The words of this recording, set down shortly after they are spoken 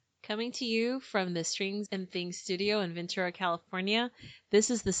Coming to you from the Strings and Things studio in Ventura, California, this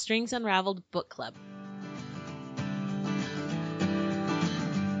is the Strings Unraveled Book Club.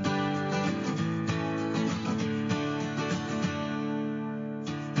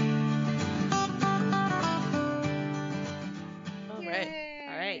 All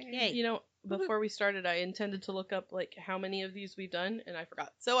right. Yay. You know, before we started, I intended to look up like how many of these we've done, and I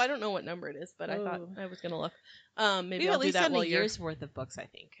forgot. So I don't know what number it is, but I thought I was gonna look. Maybe We've I'll at do least that done while a you're. year's worth of books, I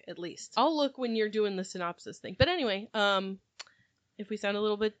think, at least. I'll look when you're doing the synopsis thing. But anyway, if we sound a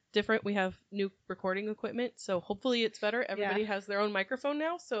little bit different, we have new recording equipment, so hopefully it's better. Everybody has their own microphone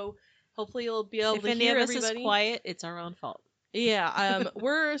now, so hopefully you'll be able If to any hear of us everybody. is quiet, it's our own fault. Yeah,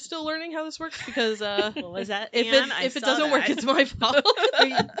 we're still learning how this works because What was that? if it doesn't work, it's my fault.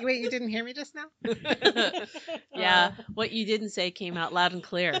 Wait, you didn't hear me just now? Yeah, what you didn't say came out loud and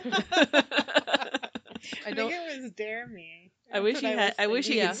clear. I think it was Dare Me. I wish you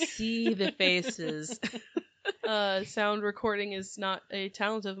Yeah. could see the faces. Sound recording is not a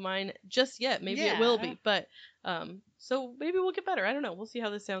talent of mine just yet. Maybe it will be, but so maybe we'll get better. I don't know. We'll see how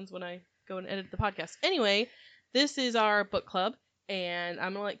this sounds when I go and edit the podcast. Anyway, this is our book club, and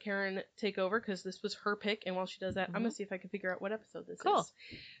I'm gonna let Karen take over because this was her pick. And while she does that, I'm gonna see if I can figure out what episode this is.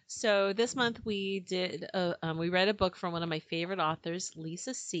 So this month we did we read a book from one of my favorite authors,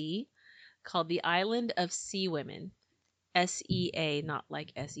 Lisa See, called The Island of Sea Women. SEA, not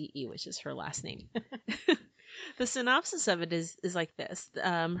like SEE, which is her last name. The synopsis of it is like this.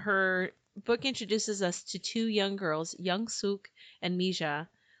 Her book introduces us to two young girls, Young Suk and Mija,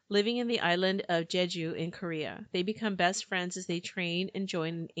 living in the island of Jeju in Korea. They become best friends as they train and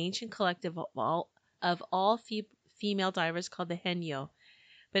join an ancient collective of all female divers called the Henyo.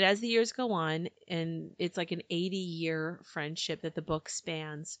 But as the years go on, and it's like an 80-year friendship that the book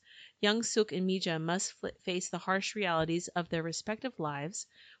spans, Young Suk and Mija must face the harsh realities of their respective lives,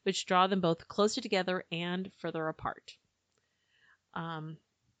 which draw them both closer together and further apart.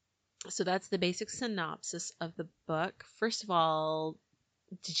 So that's the basic synopsis of the book. First of all,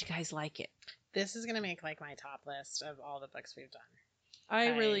 did you guys like it? This is going to make like my top list of all the books we've done. I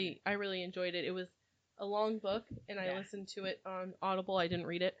really enjoyed it. It was a long book, and I listened to it on Audible. I didn't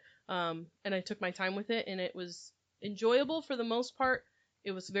read it, and I took my time with it, and it was enjoyable for the most part.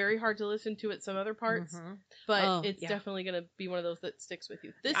 It was very hard to listen to at some other parts, but it's definitely going to be one of those that sticks with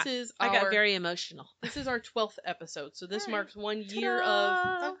you. This is I got very emotional. This is our 12th episode, so this marks 1 year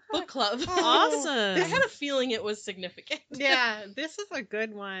of book club. Awesome. I had a feeling it was significant. Yeah, this is a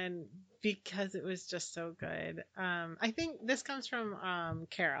good one because it was just so good. I think this comes from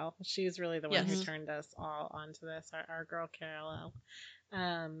Carol. She's really the one who turned us all onto this, our girl Carol.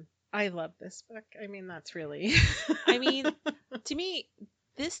 I love this book. I mean, that's really... I mean, to me,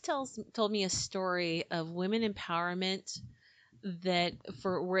 this told me a story of women empowerment that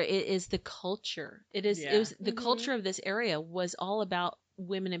where it is the culture. It was the culture of this area was all about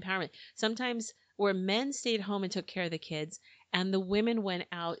women empowerment. Sometimes where men stayed home and took care of the kids, and the women went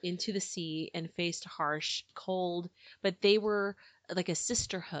out into the sea and faced harsh, cold, but they were like a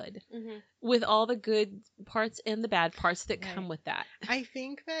sisterhood with all the good parts and the bad parts that come with that. I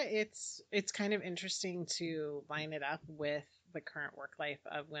think that it's kind of interesting to line it up with the current work life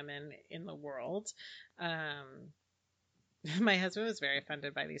of women in the world. My husband was very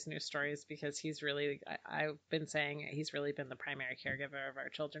offended by these news stories because he's really, I've been saying he's really been the primary caregiver of our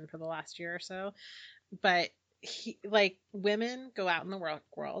children for the last year or so. But women go out in the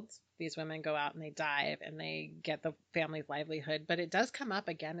world. These women go out and they dive and they get the family's livelihood. But it does come up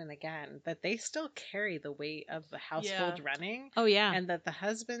again and again that they still carry the weight of the household running. Oh, yeah. And that the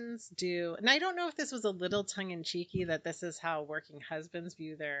husbands do. And I don't know if this was a little tongue-in-cheeky that this is how working husbands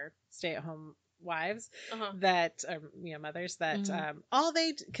view their stay-at-home wives, that mothers, that all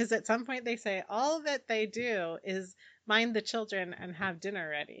they, because at some point they say all that they do is mind the children and have dinner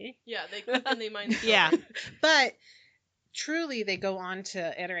ready. Yeah, they cook and they mind the children. But truly they go on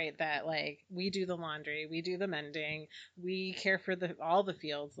to iterate that, like, we do the laundry, we do the mending, we care for all the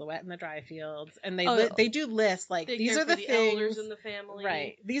fields, the wet and the dry fields, and they do lists like these are the things, elders in the family,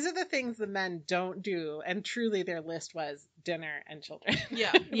 right? These are the things the men don't do, and truly their list was dinner and children.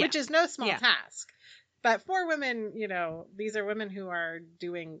 Which is no small task. But for women, these are women who are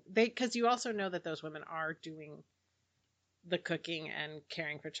doing because you also know that those women are doing the cooking and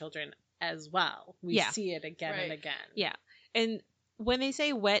caring for children as well. We see it again and again. Yeah. And when they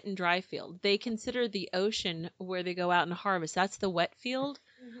say wet and dry field, they consider the ocean where they go out and harvest. That's the wet field.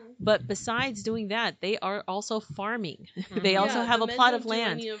 But besides doing that, they are also farming. They also have a plot of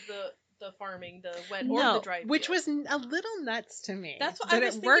land. Any of the farming, the wet or the dry field. Which was a little nuts to me. That's what that I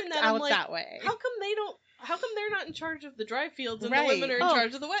was it thinking. Worked that out I'm like, that way. How come they don't? How come they're not in charge of the dry fields and Right. the women are in Oh,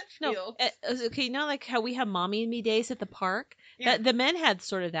 charge of the wet No, fields? okay, you know, like how we have mommy and me days at the park. Yeah. That the men had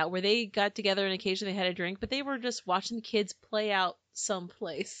sort of that, where they got together and occasionally had a drink, but they were just watching the kids play out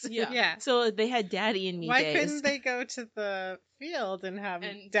someplace. Yeah. Yeah. So they had daddy and me Why days. couldn't they go to the field and have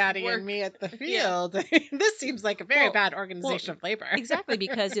And daddy work. and me at the Yeah. field? This seems like a very Well- bad organization of labor. Exactly,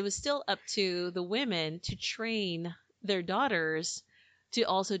 because it was still up to the women to train their daughters to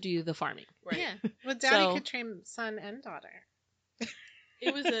also do the farming. Right. Yeah. Well, daddy So- could train son and daughter.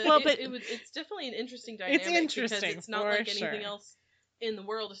 It was a. Well, it- but- it's definitely an interesting dynamic. interesting, because it's not for like anything sure. else in the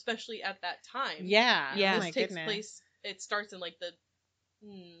world, especially at that time. Yeah. Yeah. Oh This my takes goodness. place. It starts in like the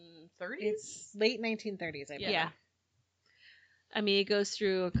 30s. It's late 1930s, I believe. Yeah. I mean, it goes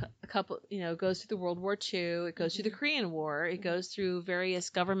through a couple, it goes through the World War II, it goes through the Mhm. Korean War, it Mhm. goes through various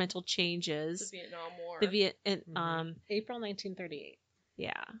governmental The changes. Vietnam War. April 1938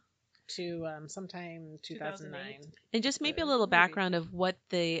 Yeah. to sometime 2009. And just maybe a The little movie. background of what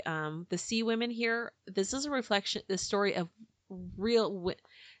the Sea Women here. This is a reflection, the story of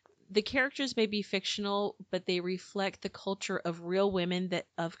the characters may be fictional, but they reflect the culture of real women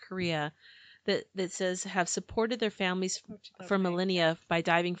of Korea that says have supported their families for millennia by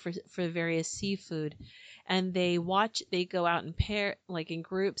diving for various seafood, and they go out in in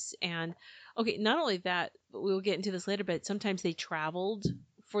groups, and okay, not only that, but we'll get into this later, but sometimes they traveled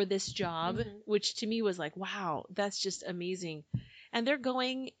for this job, Mhm. which to me was like, wow, that's just amazing. And they're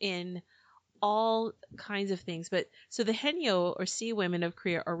going in all kinds of things. But so the Haenyeo, or sea women of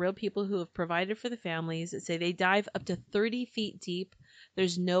Korea, are real people who have provided for the families. That say they dive up to 30 feet deep.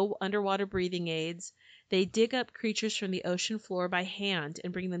 There's no underwater breathing aids. They dig up creatures from the ocean floor by hand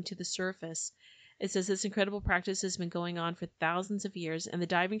and bring them to the surface. It says this incredible practice has been going on for thousands of years, and the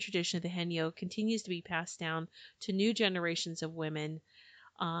diving tradition of the Haenyeo continues to be passed down to new generations of women.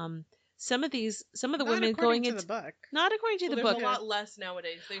 Some of the Not women according going to into the book. not according to Well, the there's book, a lot less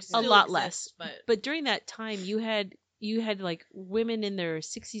nowadays. They a still lot exist, less. but But during that time, you had like women in their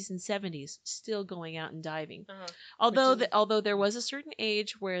 60s and 70s still going out and diving. Which is- Although there was a certain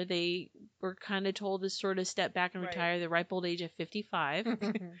age where they were kind of told to sort of step back and Right. retire, the ripe old age of 55,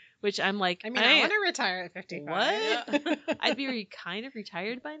 I which I'm like, mean, I want to retire at 55. What? Yeah. I'd be kind of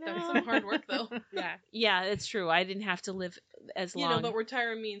retired by That was now. some hard work though. Yeah. Yeah, it's true. I didn't have to live as You long. know, but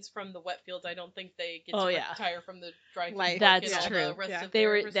retire means from the wet fields. I don't think they get Oh, to yeah. retire from the dry field. Life. work That's and all true. The rest Yeah. of They their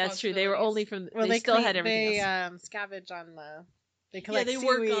were. That's true. They were only responsibilities. from. Well, they still clean, had everything else. scavenge on the. They Yeah, collect they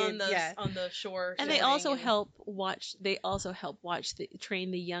work seaweed. on the Yeah. shore. And they swimming also and- help watch. They also help train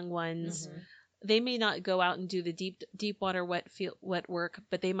the young ones. Mhm. They may not go out and do the deep water wet work,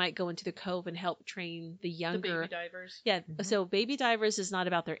 but they might go into the cove and help train the the younger. baby divers. Yeah. Mhm. So baby divers is not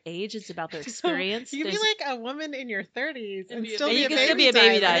about their age; it's about their experience. You'd be There's- like a woman in your 30s And and be a still baby be a diver. baby still be a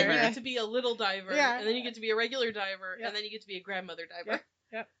baby And then diver. you Yeah. get to be a little diver, Yeah. and then you get to be a regular diver, Yep. and then you get to be a grandmother diver.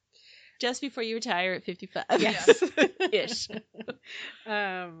 just before you retire at 55. Yes. Ish.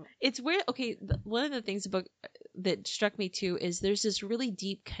 um, It's weird. Okay, one of the things about that struck me too is there's this really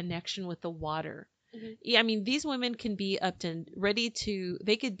deep connection with the water. Mhm. Yeah, I mean these women can be up to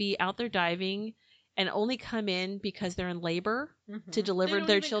they could be out there diving and only come in because they're in labor to mhm. They deliver don't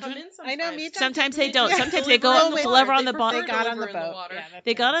their even come children. in I know, me Sometimes they They don't. just Sometimes they deliver go on the deliver water. on the They boat. prefer They got on the deliver in boat. water. Yeah, that's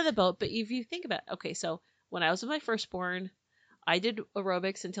They right. got on the boat, but if you think about okay, so when I was with my firstborn, I did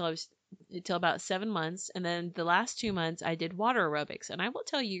aerobics until about 7 months, and then the last 2 months I did water aerobics, and I will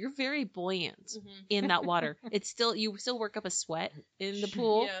tell you, you're very buoyant Mhm. in that water. You still work up a sweat in the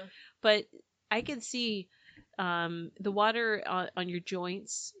pool, Yeah. but I can see the water on your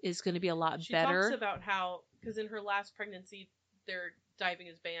joints is going to be a lot She better. talks about how, because in her last pregnancy, their diving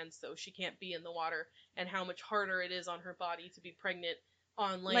is banned, so she can't be in the water, and how much harder it is on her body to be pregnant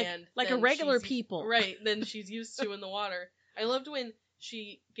on land, like a than regular she's- people. right? Than she's used to in the water. I loved when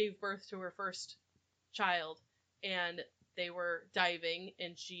she gave birth to her first child, and they were diving,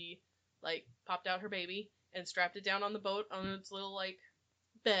 and she like popped out her baby and strapped it down on the boat on its little like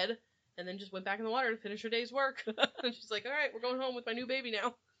bed, and then just went back in the water to finish her day's work. And she's like, "All right, we're going home with my new baby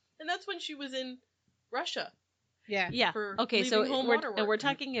now." And that's when she was in Russia. Yeah. Yeah. For Okay. So leaving home we're water and we're work.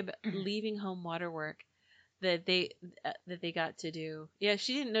 talking about leaving home water work that they got to do. Yeah,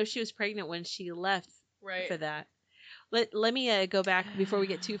 she didn't know she was pregnant when she left Right. for that. Let me go back before we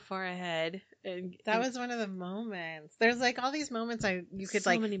get too far ahead. That was one of the moments. There's like all these moments you could So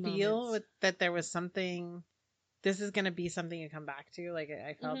like many feel moments. that there was something. This is gonna be something you come back to. Like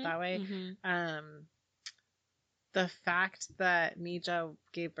I felt Mhm. that way. Mhm. The fact that Mija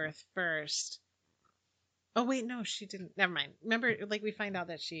gave birth first, Oh wait, no, she didn't. Never mind. Remember, like we find out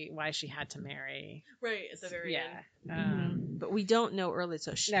that why she had to marry. Right at the very end. But we don't know early,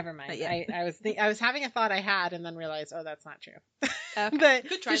 so Never mind. Yeah. I was having a thought I had, and then realized, oh, that's not true. Okay. But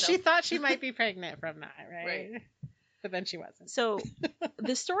Good try, she though. thought she might be pregnant from that, right? Right. But then she wasn't. So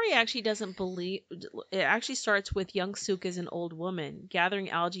the story actually doesn't believe. It actually starts with young Suk as an old woman gathering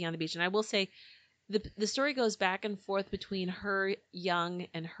algae on the beach, and I will say, the story goes back and forth between her young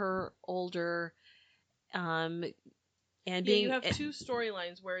and her older, and being. You have two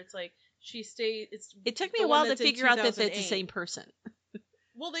storylines where it's like she stayed. It took me the a one while to that's in figure out that it's the 2008. same person.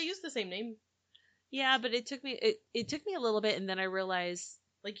 Well, they use the same name. Yeah, but it took me a little bit, and then I realized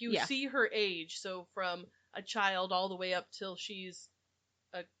Like you see her age, so from a child all the way up till she's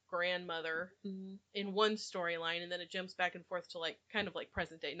a grandmother in one storyline, and then it jumps back and forth to like kind of like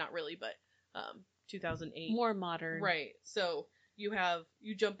present day, not really, but 2008, more modern, right? So you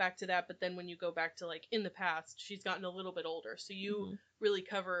jump back to that, but then when you go back to like in the past, she's gotten a little bit older, so you really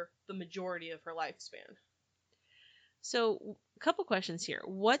cover the majority of her lifespan. So, a couple questions here.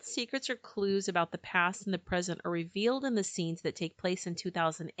 What secrets or clues about the past and the present are revealed in the scenes that take place in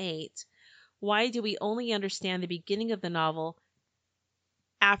 2008? Why do we only understand the beginning of the novel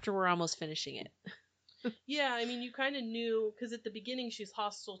after we're almost finishing it? Yeah, I mean, you kind of knew, because at the beginning she's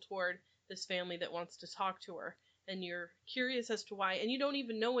hostile toward this family that wants to talk to her, and you're curious as to why, and you don't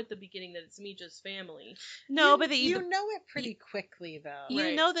even know at the beginning that it's Mija's family. No, but you know it pretty quickly, though.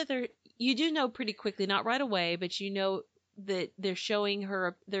 You know that you do know pretty quickly, not right away, but you know that they're showing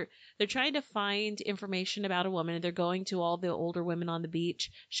her, they're trying to find information about a woman, and they're going to all the older women on the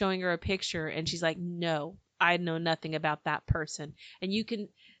beach, showing her a picture, and she's like, no, I know nothing about that person. And you can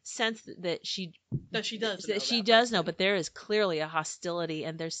sense that she does know, but there is clearly a hostility,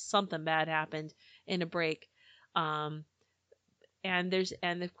 and there's something bad happened in a break. And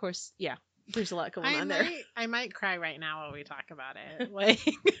of course, yeah, there's a lot going on there. I might cry right now while we talk about it. Like,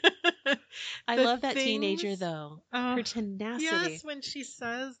 I love that teenager though. Oh, her tenacity. Yes, when she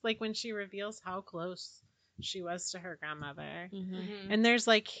says, like, when she reveals how close she was to her grandmother, and there's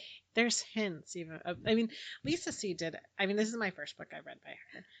hints even. I mean, Lisa C did. I mean, this is my first book I read by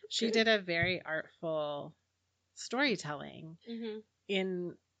her. She did a very artful storytelling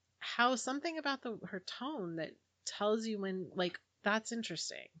in how something about her tone that tells you when, like, that's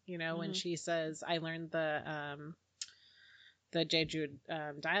interesting. You know, when she says, "I learned the Jeju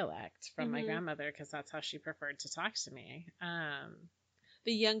dialect from my grandmother because that's how she preferred to talk to me."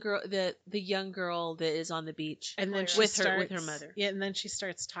 The young girl, the young girl that is on the beach, and then with her mother. Yeah, and then she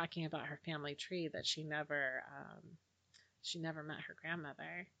starts talking about her family tree that she never met her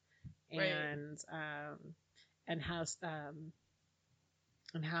grandmother, and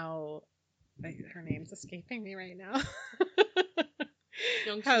how her name's escaping me right now.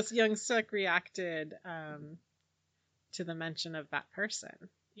 How Young Suk reacted to the mention of that person.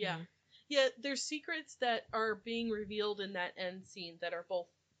 Yeah. Yeah, there's secrets that are being revealed in that end scene that are both,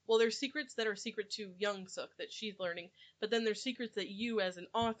 well, there's secrets that are secret to Young Suk that she's learning, but then there's secrets that you as an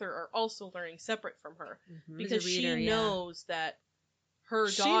author are also learning separate from her. Because she knows that her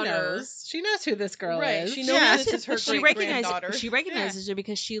daughter... She knows who this girl is. She knows this is her great-granddaughter. She recognizes her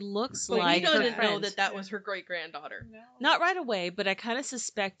because she looks but like we didn't know that was her great-granddaughter. No. Not right away, but I kind of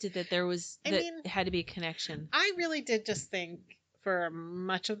suspected that it had to be a connection. I really did just think for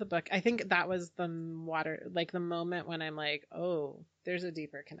much of the book, I think that was the moment when I'm like, oh, there's a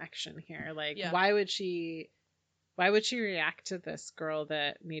deeper connection here. Like, why would she react to this girl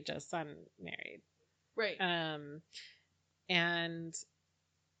that Mija's son married? Right. And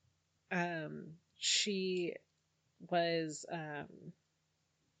she was I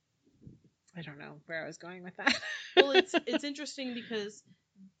don't know where I was going with that. Well, it's interesting because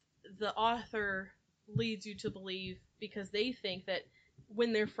the author leads you to believe, because they think that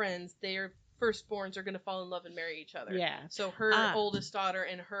when they're friends, their firstborns are going to fall in love and marry each other. Yeah. So her oldest daughter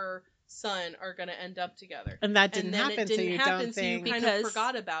and her son are going to end up together. And that didn't happen. It didn't happen, so you kind of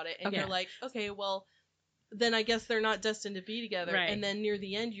forgot about it, and you're like, okay, well, then I guess they're not destined to be together. Right. And then near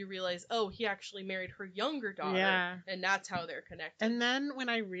the end, you realize, oh, he actually married her younger daughter, and that's how they're connected. And then when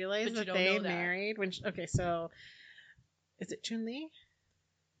I realized that they married, so is it Chun-Li?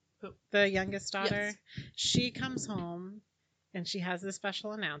 Who? The youngest daughter? Yes. She comes home and she has this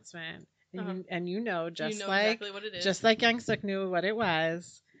special announcement, and just exactly what it is. Just like Young Suk knew what it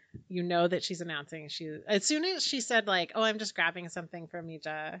was. You know that she's announcing as soon as she said, like, oh, I'm just grabbing something from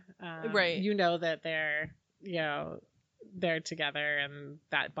Mija, right? You know that they're together and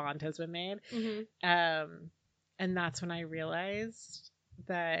that bond has been made. And that's when I realized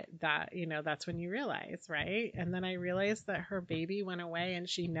that that's when you realize, right? And then I realized that her baby went away and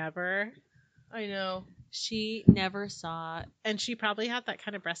she never I know. She never saw. And she probably had that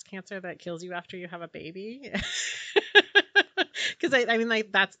kind of breast cancer that kills you after you have a baby. Because I mean,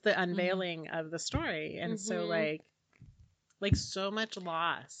 like, that's the unveiling of the story. And so, like so much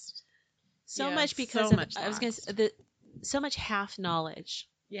lost. So Yeah, much because so of, much I was going to lost. say, so much half knowledge.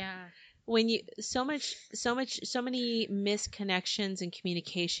 Yeah. When you so many misconnections in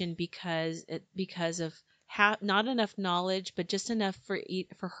communication because of not enough knowledge, but just enough for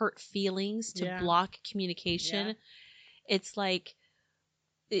hurt feelings to block communication. Yeah. It's like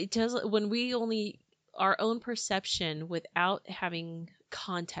it does when we only our own perception without having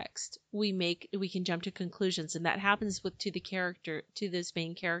context. We can jump to conclusions, and that happens to this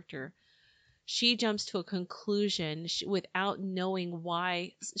main character. She jumps to a conclusion without knowing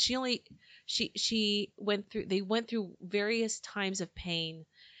why. She went through various times of pain,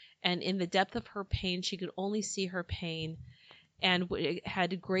 and in the depth of her pain she could only see her pain, and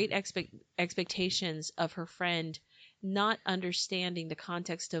had great expectations of her friend, not understanding the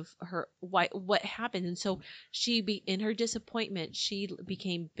context of what happened. And so in her disappointment she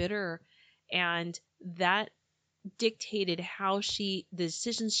became bitter, and that dictated the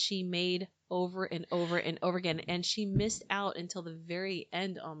decisions she made over and over and over again, and she missed out until the very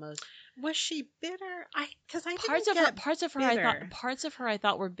end almost. Was she bitter? Because I parts didn't of get her parts of her bitter. I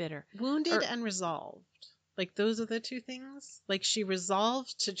thought were bitter, Wounded and resolved. Like, those are the two things. Like, she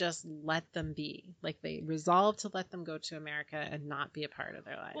resolved to just let them be. Like, they resolved to let them go to America and not be a part of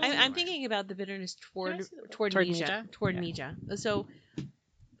their lives. I'm thinking about the bitterness toward Mija. Mija. So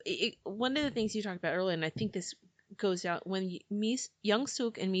one of the things you talked about earlier, and I think this goes out when Young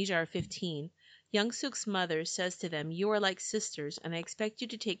Suk and Mija are 15. Young Suk's mother says to them, "You are like sisters, and I expect you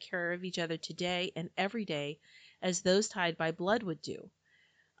to take care of each other today and every day, as those tied by blood would do."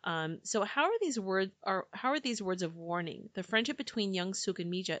 So how are these words of warning? The friendship between Young Suk and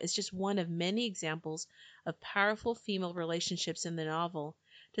Mija is just one of many examples of powerful female relationships in the novel.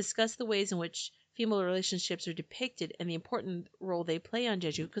 Discuss the ways in which female relationships are depicted and the important role they play on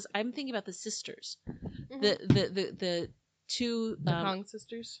Jeju. Because I'm thinking about the sisters, the two Kong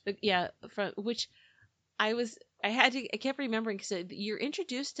sisters. from which I kept remembering because you're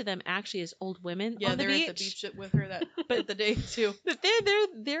introduced to them actually as old women. Yeah, on the they're beach. at the beach with her but the day too. But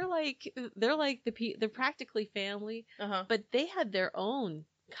they're practically family. But they had their own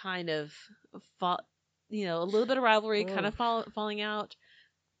kind of a little bit of rivalry, kind of falling out,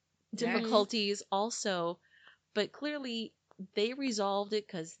 difficulties also, but clearly they resolved it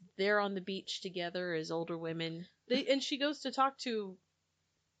because they're on the beach together as older women. And she goes to talk to,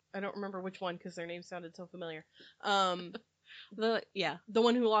 I don't remember which one because their names sounded so familiar. The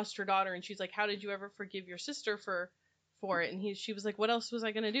one who lost her daughter, and she's like, "How did you ever forgive your sister for it?" And she was like, "What else was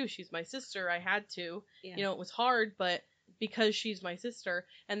I gonna do? She's my sister. I had to. It was hard, but because she's my sister."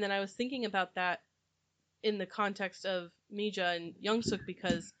 And then I was thinking about that in the context of Mija and Young Suk,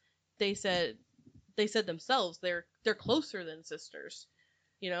 because they said themselves they're closer than sisters.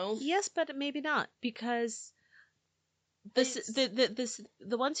 Yes, but maybe not, because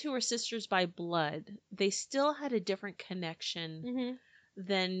the ones who were sisters by blood, they still had a different connection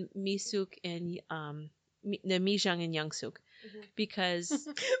than Misuk and Mijang and Youngsuk, because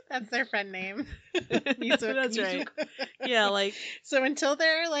that's their friend name. Misuk. That's right. Yeah, like so until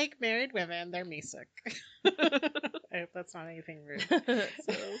they're like married women, they're Misuk. I hope that's not anything rude.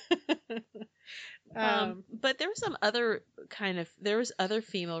 But there was some other other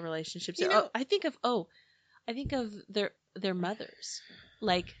female relationships. I think of their mothers,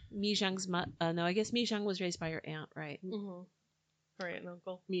 like Mijang's no, I guess Mijang was raised by her aunt, right? Her aunt and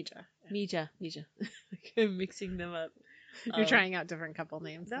uncle. Mija. I'm mixing them up. You're trying out different couple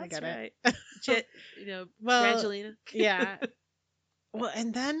names. That's I get right. it. Brangelina. Yeah. Well,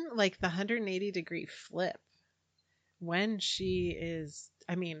 and then like the 180-degree flip when she is.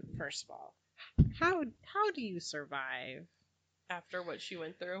 I mean, first of all, how do you survive after what she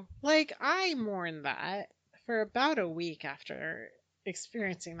went through? Like, I mourned that for about a week after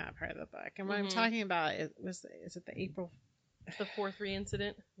experiencing that part of the book. And what I'm talking about is it the April. The 4-3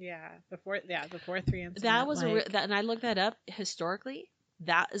 incident. Yeah, the 4-3 incident. That was and I looked that up historically.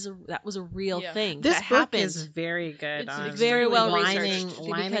 That was a real thing. This that book happened. is very good. It's very well researched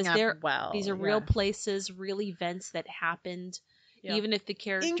lining up well. These are real places, real events that happened. Yeah. Even if the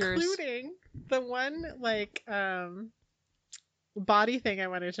characters, including the one body thing I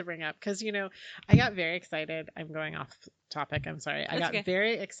wanted to bring up, because I got very excited. I'm going off topic. I'm sorry. I got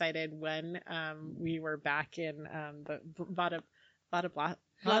very excited when we were back in the Vada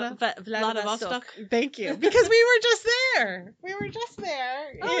Vladivostok. Thank you. Because we were just there.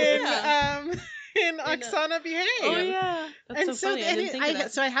 Oh, in Oksana Behave. Oh yeah, that's And so funny. I didn't think of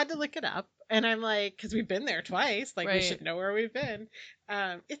that. So I had to look it up, and I'm like, because we've been there twice, like we Right. should know where we've been.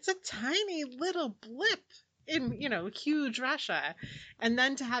 It's a tiny little blip in huge Russia, and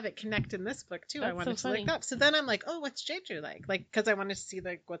then to have it connect in this book too, I That's wanted so to funny. look up. So then I'm like, oh, what's Jeju like because I wanted to see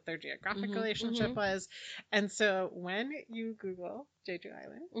what their geographic Mhm, relationship mhm. was. And so when you Google Jeju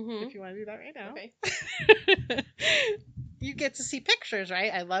Island, Mhm. if you want to do that right now, Okay. you get to see pictures,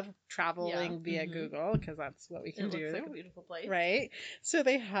 right? I love traveling via Mhm. Google because that's what we can It do. looks like a beautiful place. Right. So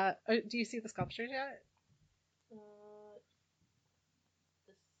they have. Do you see the sculptures yet?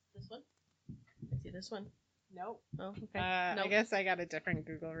 This one. I see this one. Nope. Oh, okay. I guess I got a different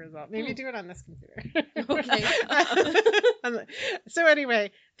Google result. Maybe do it on this computer. Okay. So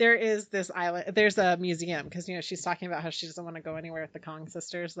anyway, there is this island. There's a museum because she's talking about how she doesn't want to go anywhere with the Kong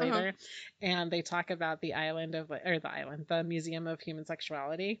sisters later, and they talk about the Museum of Human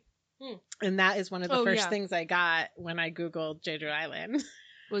Sexuality, and that is one of the first things I got when I Googled Jeju Island.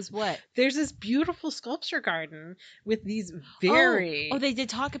 Was what? There's this beautiful sculpture garden with these very... Oh, they did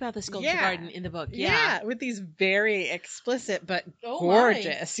talk about the sculpture garden in the book. Yeah, with these very explicit but Oh,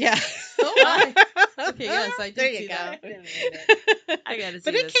 gorgeous. my. Yeah. Oh my. Okay, yes, I There did you see go. that. I gotta see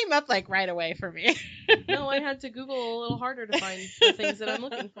But it this. came up like right away for me. No, I had to Google a little harder to find the things that I'm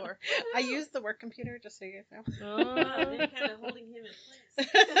looking for. I used the work computer just so you guys know. They're kind of holding him in place.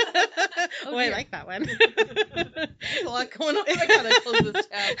 Oh, I dear. like that one. There's a lot going on. I gotta close this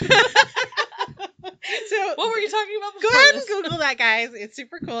tab. So What were you talking about go before ahead and this? Google that, guys. It's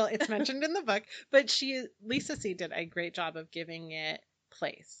super cool. It's mentioned in the book, but Lisa C did a great job of giving it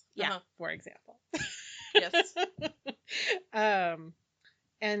place. Yeah, for example. Yes.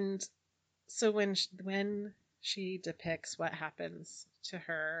 And so when she depicts what happens to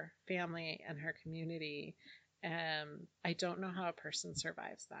her family and her community, I don't know how a person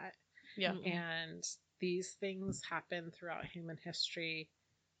survives that. Yeah. And these things happen throughout human history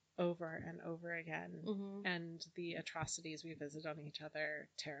over and over again. Mhm. And the atrocities we visit on each other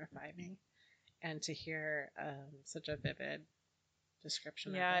terrify me. And to hear such a vivid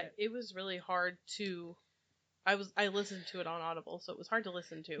description of it. It was really hard to... I listened to it on Audible, so it was hard to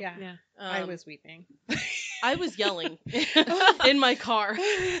listen to. Yeah. I was weeping. I was yelling in my car.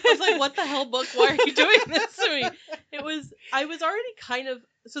 I was like, what the hell, book? Why are you doing this to me? I was already kind of...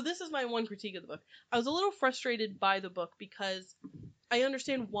 So this is my one critique of the book. I was a little frustrated by the book because I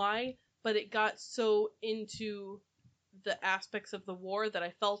understand why, but it got so into the aspects of the war that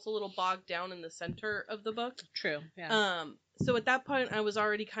I felt a little bogged down in the center of the book. True. Yeah. So at that point, I was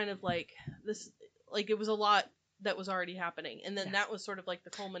already kind of like this... Like, it was a lot that was already happening. And then that was sort of like the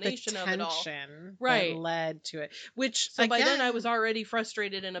culmination of it all. Right. That led to it. Which, so by then I was already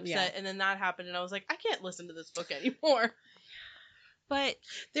frustrated and upset. And then that happened. And I was like, I can't listen to this book anymore. But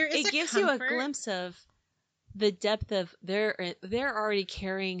it gives you a glimpse of the depth of they're already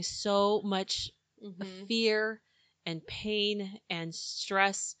carrying so much fear and pain and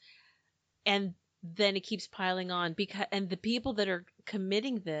stress. And then it keeps piling on and the people that are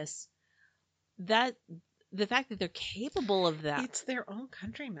committing this, that the fact that they're capable of that, it's their own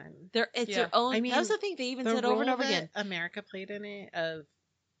countrymen. Their own. I mean, that's the thing they even said over and over again. America played in it of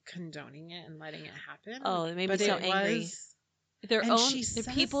condoning it and letting it happen. Oh, it made me so angry. Their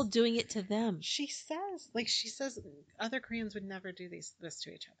people doing it to them. She says other Koreans would never do this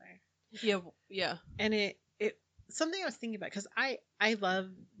to each other. Yeah. And it something I was thinking about, because I love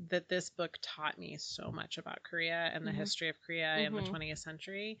that this book taught me so much about Korea and the history of Korea in the 20th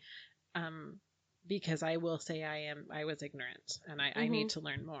century. Because I will say I was ignorant and I need to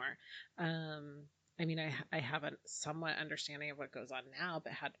learn more. I mean, I have a somewhat understanding of what goes on now,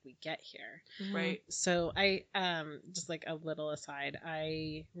 but how did we get here? Right. So I, just like a little aside,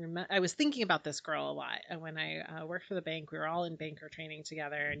 I was thinking about this girl a lot. And when I worked for the bank, we were all in banker training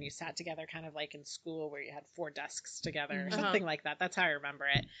together, and you sat together kind of like in school where you had 4 desks together or something like that. That's how I remember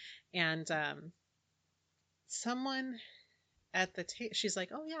it. And, someone at the table, she's like,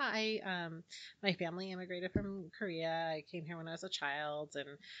 oh yeah, my family immigrated from Korea. I came here when I was a child.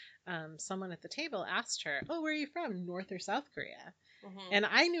 And someone at the table asked her, oh, where are you from, North or South Korea? And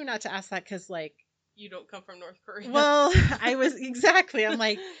I knew not to ask that because, like, you don't come from North Korea. Well, I'm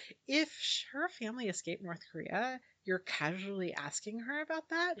like, if her family escaped North Korea, you're casually asking her about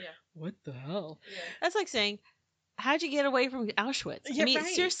that? Yeah. What the hell? Yeah. That's like saying, how'd you get away from Auschwitz? Yeah, I mean,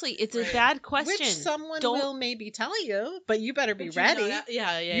 seriously, it's a bad question. Which someone will maybe tell you, but you better be ready.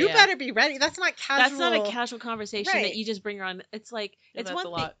 You better be ready. That's not casual. That's not a casual conversation that you just bring around. It's like, it's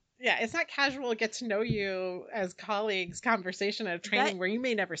one thing. Yeah, it's not casual get to know you as colleagues conversation at a training where you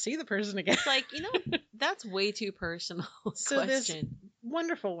may never see the person again. It's like, that's way too personal So this question.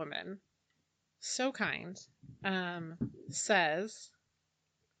 wonderful woman, so kind, says,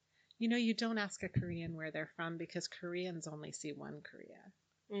 you don't ask a Korean where they're from because Koreans only see one Korea.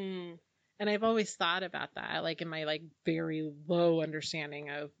 Mm. And I've always thought about that, like in my very low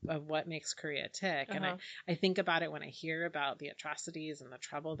understanding of what makes Korea tick. And I think about it when I hear about the atrocities and the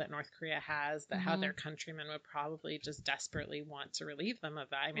trouble that North Korea has, that how their countrymen would probably just desperately want to relieve them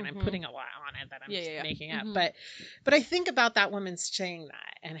of that. I mean, I'm putting a lot on it that I'm just making up. But I think about that woman saying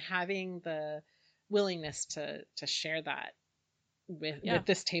that and having the willingness to share that with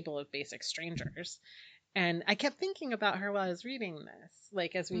this table of basic strangers. And I kept thinking about her while I was reading this,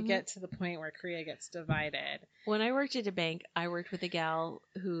 like as we get to the point where Korea gets divided. When I worked at a bank, I worked with a gal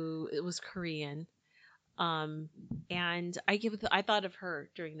who was Korean. And I thought of her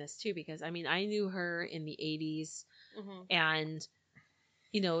during this too, because I mean, I knew her in the 80s and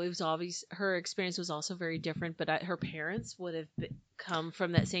it was obvious her experience was also very different, but her parents would have come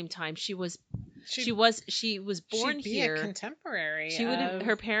from that same time. She was born here. A contemporary.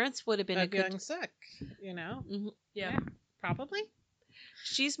 Her parents would have been Young Suk, Yeah, probably.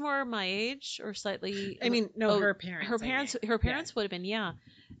 She's more my age or slightly. I mean, no, her parents. Her parents would have been, yeah.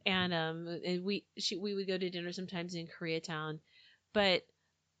 And we would go to dinner sometimes in Koreatown, but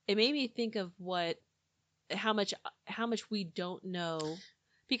it made me think of how much we don't know,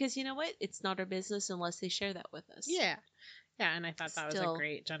 because you know what? It's not our business unless they share that with us. Yeah. Yeah, and I thought that was a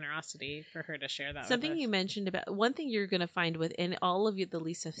great generosity for her to share that something with us. You mentioned about one thing you're going to find within all of the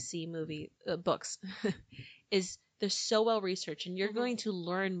Lisa C. movie books is they're so well researched, and you're going to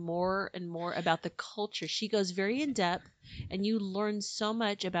learn more and more about the culture. She goes very in depth, and you learn so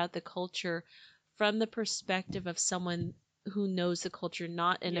much about the culture from the perspective of someone who knows the culture,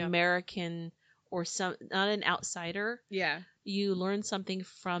 not an American or not an outsider. Yeah, you learn something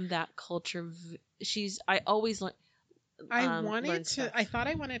from that culture. I always learn. I thought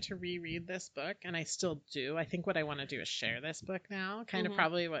I wanted to reread this book, and I still do. I think what I want to do is share this book now. Kind of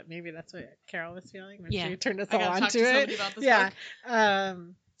probably maybe that's what Carol was feeling when she turned us all onto it. Book.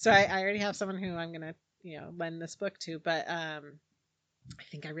 So I already have someone who I'm gonna lend this book to, but I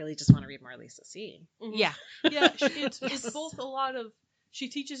think I really just want to read more Lisa C. Yeah, it's both a lot of. She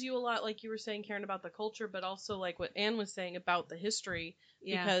teaches you a lot, like you were saying, Karen, about the culture, but also like what Anne was saying about the history,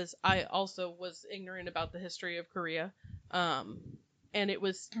 because I also was ignorant about the history of Korea. And it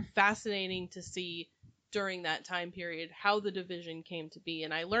was fascinating to see during that time period how the division came to be.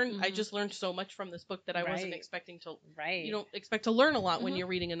 And I just learned so much from this book that I wasn't expecting to. Right. You don't expect to learn a lot when you're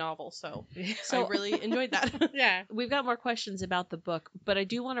reading a novel. So I really enjoyed that. Yeah. We've got more questions about the book, but I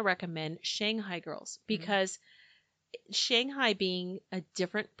do want to recommend Shanghai Girls, because Shanghai being a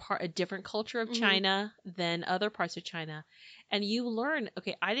different culture of China than other parts of China, and you learn.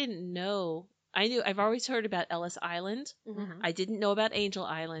 Okay, I've always heard about Ellis Island. I didn't know about Angel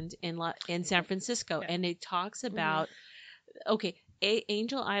Island in San Francisco, and it talks about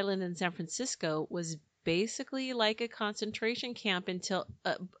Angel Island in San Francisco was basically like a concentration camp until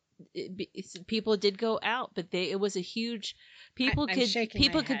people did go out, but it was a huge people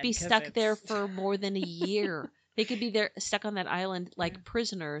could be stuck there for more than a year. They could be stuck on that island like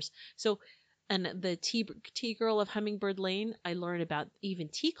prisoners. So, and the tea girl of Hummingbird Lane, I learned about even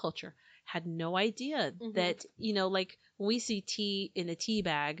tea culture. Had no idea that, like when we see tea in a tea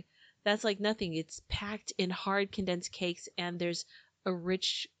bag, that's like nothing. It's packed in hard condensed cakes, and there's a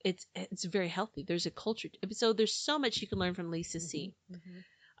rich, it's very healthy. There's a culture. So there's so much you can learn from Lisa C.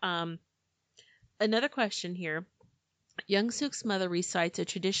 Another question here. Young Suk's mother recites a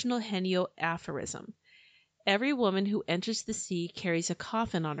traditional Haenyeo aphorism. Every woman who enters the sea carries a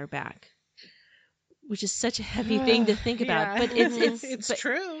coffin on her back, which is such a heavy thing to think about. But it's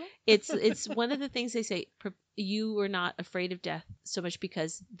true. It's one of the things they say. You are not afraid of death so much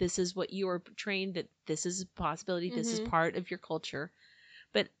because this is what you are trained, that this is a possibility. This is part of your culture.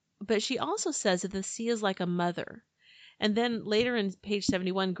 But she also says that the sea is like a mother. And then later in page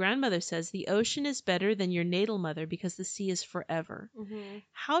 71, grandmother says the ocean is better than your natal mother because the sea is forever.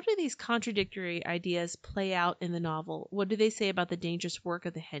 How do these contradictory ideas play out in the novel? What do they say about the dangerous work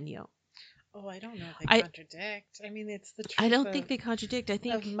of the Haenyeo? Oh, I don't know if they contradict. I mean, it's the truth. I don't think they contradict. I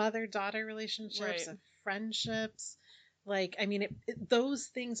think of mother-daughter relationships, of friendships. Like, I mean, those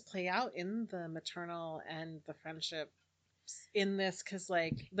things play out in the maternal and the friendship in this, because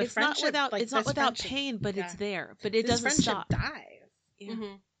like the it's friendship, not without pain, but it's there. But it doesn't stop. Dies.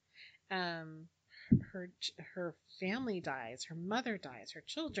 Her family dies. Her mother dies. Her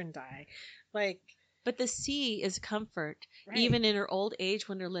children die. Like, But the sea is comfort. Right. Even in her old age,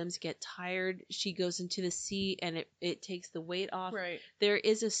 when her limbs get tired, she goes into the sea and it takes the weight off. Right. There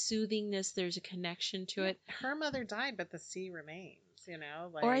is a soothingness. There's a connection to it. Her mother died, but the sea remains, you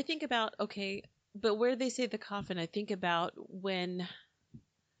know? Like, Or I think about, okay, but where they say the coffin, I think about when,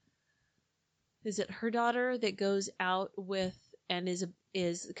 is it her daughter that goes out with and is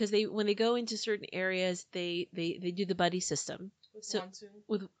because when they go into certain areas, they do the buddy system. With So-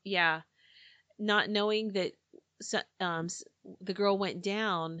 Monsoon. Not knowing that the girl went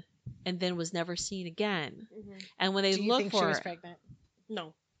down and then was never seen again. Mm-hmm. And when they do you look think for she was her, pregnant?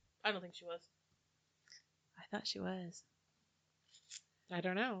 No, I don't think she was. I thought she was. I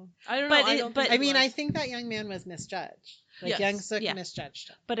don't know. I don't But know. I I mean, I think that young man was misjudged. Like, Yes. young Sook Yeah. misjudged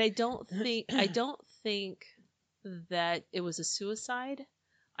him. But I don't think that it was a suicide.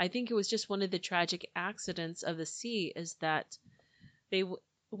 I think it was just one of the tragic accidents of the sea. Is that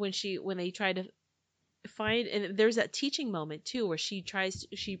when they try to find, and there's that teaching moment too where she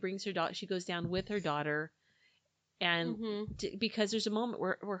brings her daughter, she goes down with her daughter, and Mm-hmm. because there's a moment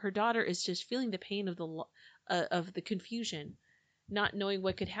where her daughter is just feeling the pain of the confusion, not knowing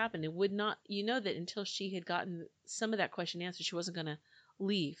what could happen, and would not, that until she had gotten some of that question answered, she wasn't going to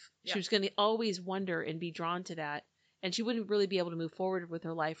leave. Yeah. She was going to always wonder and be drawn to that, and she wouldn't really be able to move forward with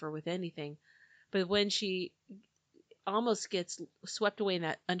her life or with anything. But when she almost gets swept away in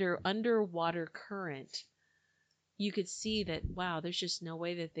that underwater current, you could see that, wow, there's just no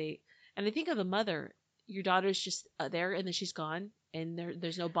way that and I think of the mother, your daughter's just there and then she's gone, and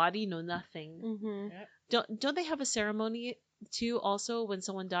there's no body, no nothing. Mm-hmm. Don't they have a ceremony too also when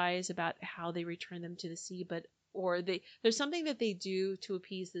someone dies about how they return them to the sea, there's something that they do to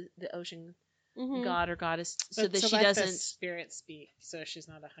appease the ocean Mm-hmm. god or goddess so But that to she let doesn't, the spirit speak, so she's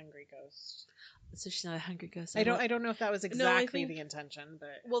not a hungry ghost. so she's not a hungry ghost. I don't know if that was exactly think- the intention,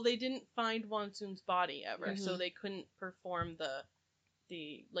 but Well, they didn't find Monsoon's body ever, so Mhm. they couldn't perform the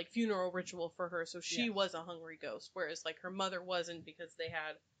like funeral ritual for her. So she Yeah. was a hungry ghost, whereas like her mother wasn't, because they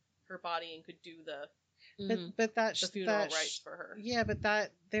had her body and could do the Mhm. but that the funeral that rites for her. Yeah, but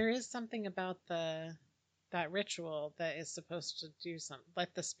that there is something about that ritual that is supposed to do something.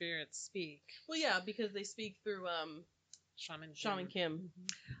 Let the spirits speak. Well, yeah, because they speak through Shaman Kim.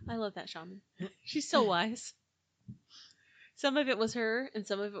 I love that shaman. She's so wise. Some of it was her, and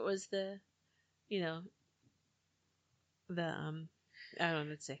some of it was the I don't know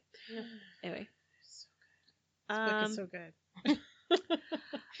what to say. Yeah. Anyway, This book is so good.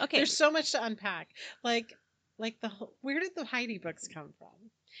 okay. There's so much to unpack. Like the whole, where did the Heidi books come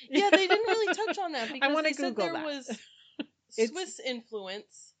from? Yeah, they didn't really touch on that because wanna they said Google there that. was It's- Swiss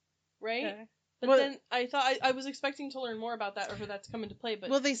influence, right? Yeah. But Well- then I thought I was expecting to learn more about that or for that to come into play. But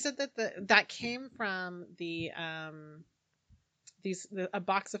Well, they said that that came from a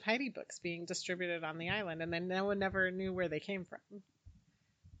box of Heidi books being distributed on the island, and then no one never knew where they came from.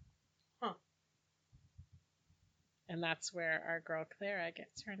 Huh. And that's where our girl Clara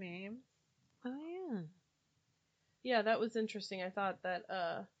gets her name. Oh yeah. yeah, that was interesting. I thought that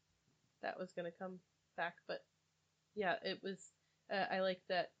that was gonna come back, but yeah, it was. I like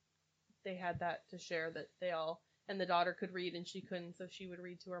that they had that to share, that they all, and the daughter could read and she couldn't, so she would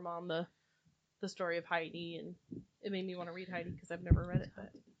read to her mom the story of Heidi, and it made me want to read Heidi because I've never read it.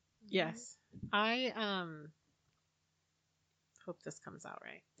 But Yes. I hope this comes out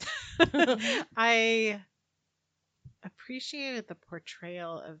right. I appreciated the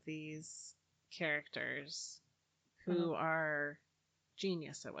portrayal of these characters who are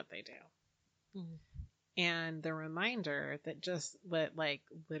genius at what they do. Mhm. And the reminder that just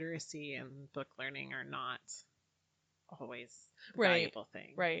literacy and book learning are not always a Right. valuable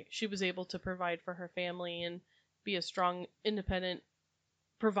thing. right, she was able to provide for her family and be a strong, independent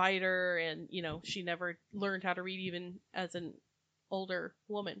provider, and she never learned how to read even as an older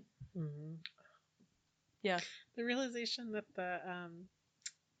woman. Mm-hmm. Yeah. The realization that the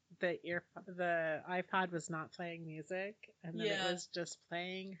iPod was not playing music, and then Yeah. it was just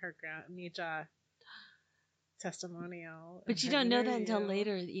playing her Mija testimonial. But you and her don't know that until interview.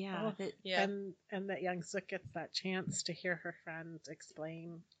 later. Yeah. Oh, that- Yeah. And that young Sook gets that chance to hear her friends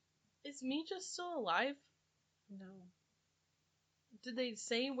explain. Is Mija still alive? No. Did they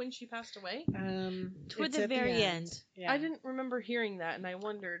say when she passed away? Toward It's the at very end. Yeah. I didn't remember hearing that, and I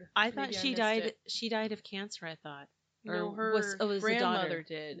wondered. I thought Maybe she missed died. it. She died of cancer. I thought. No, Or her was the daughter? grandmother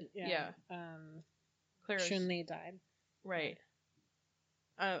did. Yeah. Clara's Chun-Li died. right.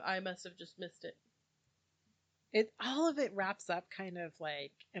 I must have just missed it. All of it wraps up kind of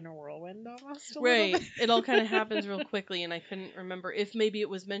like in a whirlwind almost. Right. Little bit. It all kind of happens real quickly, and I couldn't remember if maybe it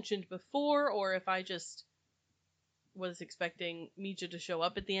was mentioned before or if I just was expecting Mija to show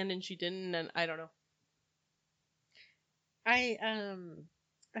up at the end and she didn't, and I don't know. I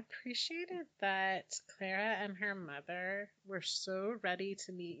appreciated that Clara and her mother were so ready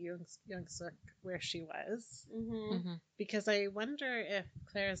to meet Young Suk where she was. Mm-hmm. Because I wonder if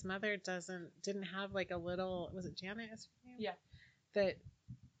Clara's mother didn't have like a little, was it Janet is her name? Yeah. That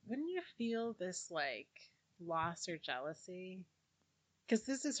wouldn't you feel this like loss or jealousy? Because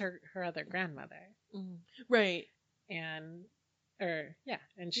this is her other grandmother. Right. And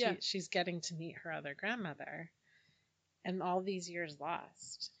she's getting to meet her other grandmother. And all these years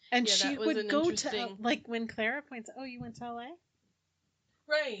lost. And Yeah, she that was would an go interesting- to, like, when Clara points, oh, you went to LA?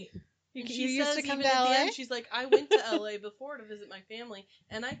 Right. You, And you she used says to come even to at LA? the end, she's like, I went to LA before to visit my family,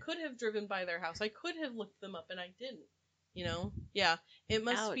 and I could have driven by their house. I could have looked them up, and I didn't. You know? Yeah. It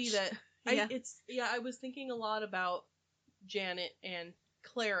must be Ouch. that. Yeah. I was thinking a lot about Janet and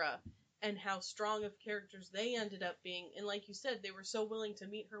Clara and how strong of characters they ended up being. And like you said, they were so willing to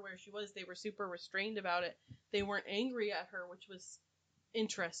meet her where she was. They were super restrained about it. They weren't angry at her, which was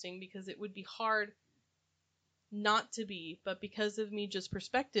interesting because it would be hard not to be, but because of Mija's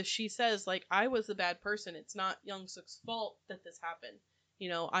perspective, she says, like, I was the bad person. It's not Young Suk's fault that this happened. You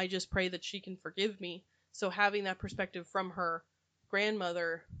know, I just pray that she can forgive me. So having that perspective from her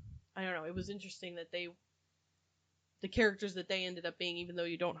grandmother, I don't know, it was interesting that the characters that they ended up being, even though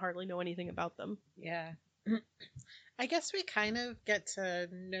you don't hardly know anything about them. Yeah. I guess we kind of get to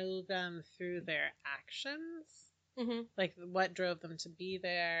know them through their actions. Mm-hmm. Like, what drove them to be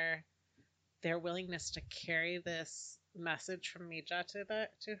there, their willingness to carry this message from Mija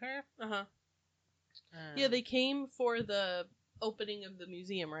to her. Uh-huh. Yeah, they came for the opening of the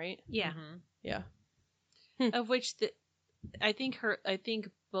museum, right? Yeah. Mm-hmm. Yeah. Of which I think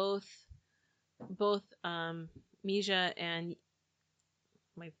both Mija and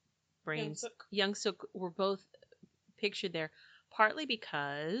my brains Young Suk were both pictured there, partly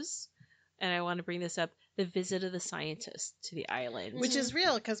because, and I want to bring this up, the visit of the scientist to the island, Which is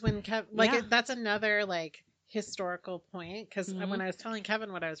real, because when that's another like historical point. Because when I was telling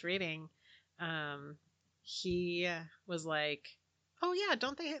Kevin what I was reading, he was like, "Oh yeah,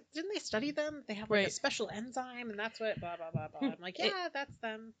 didn't they study them? They have like a special enzyme, and that's what blah blah blah blah." I'm like, "Yeah, that's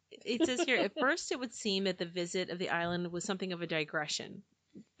them." It says here, at first it would seem that the visit of the island was something of a digression,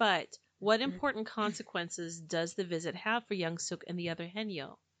 but what important consequences does the visit have for Young Suk and the other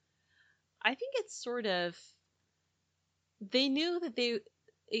Henyo? I think it's sort of, they knew that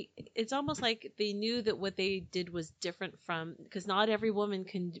it's almost like they knew that what they did was different from, because not every woman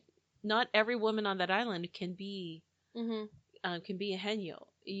on that island can be a Henyo.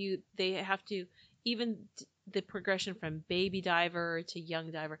 They have to, even the progression from baby diver to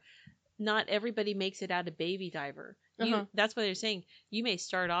young diver, not everybody makes it out of baby diver. That's why they're saying you may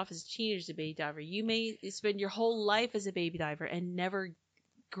start off as a teenager as a baby diver. You may spend your whole life as a baby diver and never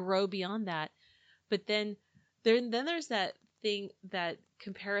grow beyond that. But then there's that thing, that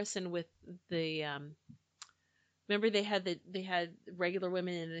comparison with the remember they had regular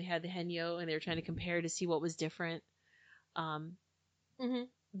women and they had the Henyo, and they were trying to compare to see what was different.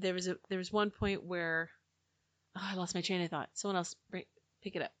 There was one point where I lost my train of thought. Someone else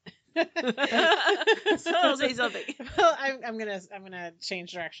pick it up. I'll say something. Well, I'm gonna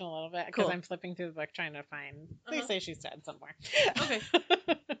change direction a little bit because I'm flipping through the book trying to find. They say she's dead somewhere. Okay.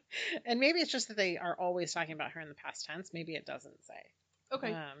 And maybe it's just that they are always talking about her in the past tense. Maybe it doesn't say.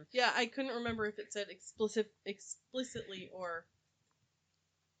 Okay. Yeah, I couldn't remember if it said explicitly or.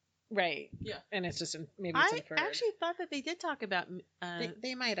 Right. Yeah. And it's just maybe it's inferred. I actually thought that they did talk about.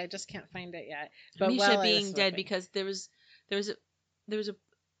 They might. I just can't find it yet. But Misha being dead, because there was a.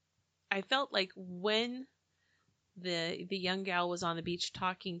 I felt like when the young gal was on the beach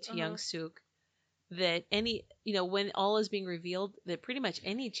talking to Young Suk, that when all is being revealed, that pretty much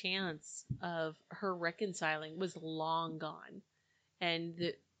any chance of her reconciling was long gone,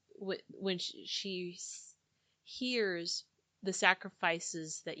 and when she hears the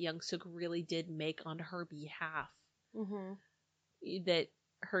sacrifices that Young Suk really did make on her behalf, that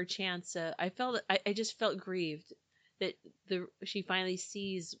her chance, I just felt grieved that she finally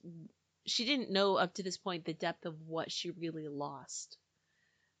sees. She didn't know up to this point the depth of what she really lost.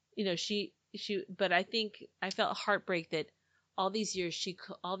 But I think I felt heartbreak that all these years,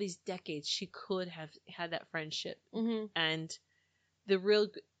 all these decades, she could have had that friendship, and the real,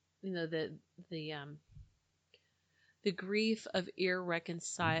 the grief of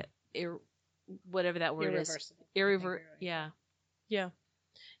whatever that word is, yeah.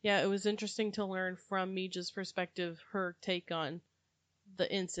 It was interesting to learn from Mija's perspective her take on the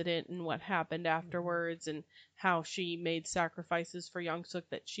incident and what happened afterwards, and how she made sacrifices for Young Suk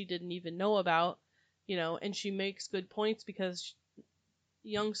that she didn't even know about, and she makes good points, because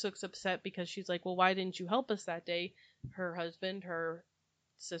Young Suk's upset because she's like, well, why didn't you help us that day? her husband, her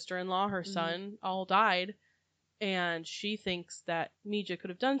sister-in-law, her son all died, and she thinks that Mija could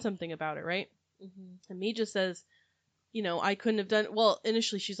have done something about it, right? And Mija says, I couldn't have done, well,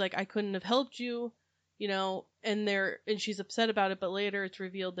 initially she's like, I couldn't have helped you, and she's upset about it, but later it's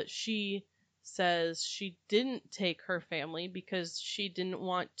revealed that she says she didn't take her family because she didn't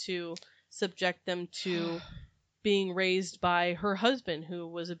want to subject them to being raised by her husband, who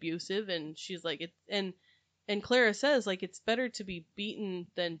was abusive, and she's like, and Clara says, like, it's better to be beaten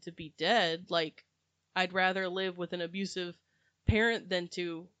than to be dead. Like, I'd rather live with an abusive parent than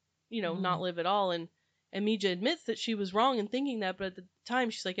to, not live at all. And Mija admits that she was wrong in thinking that, but at the time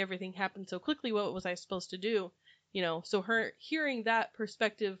she's like, everything happened so quickly. What was I supposed to do? So her hearing that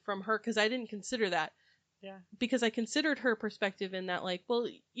perspective from her, because I didn't consider that. Yeah. Because I considered her perspective in that, like, well,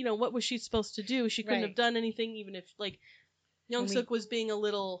 what was she supposed to do? She couldn't have done anything, even if, like, Young Suk was being a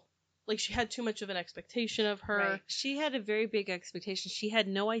little, like, she had too much of an expectation of her. Right. She had a very big expectation. She had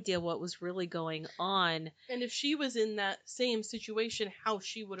no idea what was really going on. And if she was in that same situation, how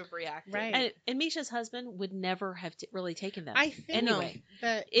she would have reacted. Right. And Misha's husband would never have really taken them. I think anyway,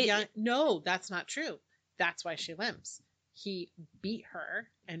 that no, that's not true. That's why she limps. He beat her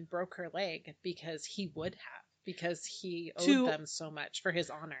and broke her leg because he would have, because he owed them so much for his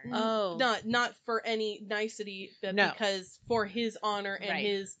honor. Oh, not for any nicety, but because for his honor and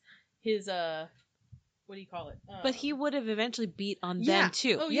his what do you call it? But he would have eventually beat on them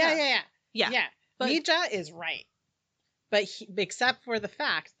too. Oh, yeah. But Mija is right, but except for the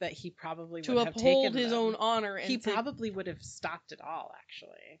fact that he probably to would have uphold taken his them, own honor, and he probably would have stopped it all.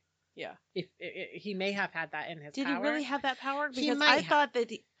 Actually, yeah. If he may have had that in his did power. he really have that power? Because He might I have. thought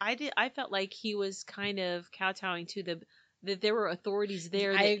that I felt like he was kind of kowtowing to that there were authorities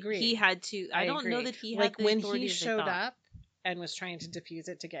there. I that agree. He had to. I don't know that he had like the when authority he as they showed thought. up and was trying to defuse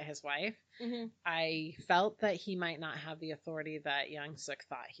it to get his wife. Mm-hmm. I felt that he might not have the authority that Young Suk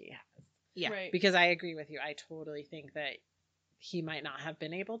thought he has. Yeah, right. Because I agree with you. I totally think that he might not have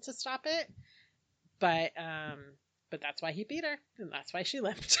been able to stop it, but that's why he beat her, and that's why she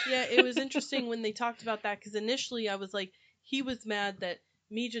left. Yeah, it was interesting when they talked about that, because initially I was like, he was mad that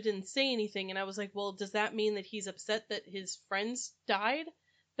Mija didn't say anything, and I was like, well, does that mean that he's upset that his friends died?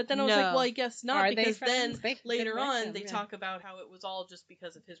 But then I was like, well, I guess not, because then later on they talk about how it was all just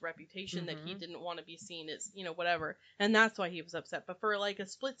because of his reputation, that he didn't want to be seen as, whatever, and that's why he was upset. But for like a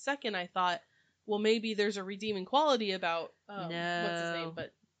split second, I thought, well, maybe there's a redeeming quality about what's his name,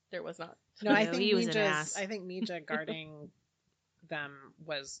 but there was not. No, I think he was an ass. I think Mija guarding them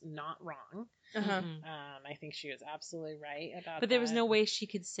was not wrong. Uh-huh. I think she was absolutely right about that. But there was no way she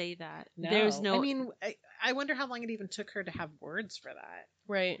could say that. No. There's no. I mean, I wonder how long it even took her to have words for that.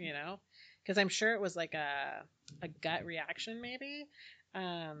 Right. Because I'm sure it was like a gut reaction, maybe.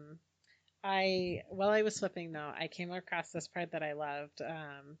 While I was flipping though, I came across this part that I loved.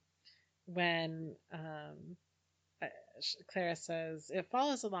 When Clara says, it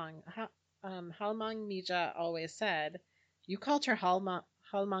follows along. Halmang Mija always said, "You called her Halmang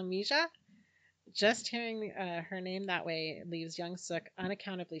Mija?" Just hearing her name that way leaves Young Suk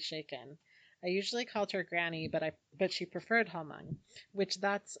unaccountably shaken. I usually called her Granny, but she preferred Halmang, which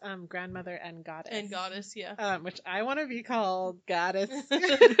that's grandmother and goddess. And goddess, yeah. Which I want to be called goddess.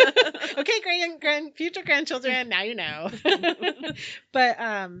 Okay, future grandchildren, now you know. But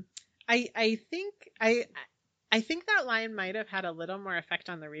I think that line might have had a little more effect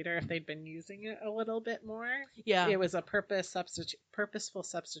on the reader if they'd been using it a little bit more. Yeah. It was a purposeful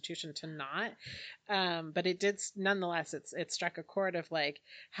substitution to not. But it did, nonetheless, it struck a chord of like,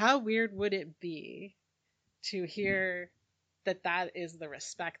 how weird would it be to hear that is the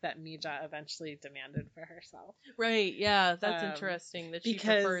respect that Mija eventually demanded for herself. Right, yeah, that's interesting that she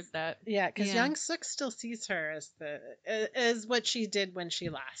preferred that. Yeah, because Young Suk still sees her as what she did when she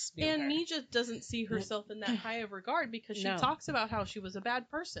last knew her. And Mija doesn't see herself in that high of regard, because she talks about how she was a bad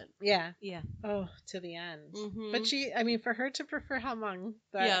person. Yeah. Yeah. Oh, to the end. Mm-hmm. But for her to prefer Halmang,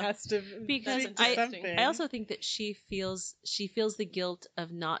 that has to be something. I also think that she feels the guilt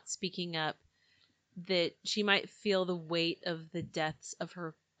of not speaking up, that she might feel the weight of the deaths of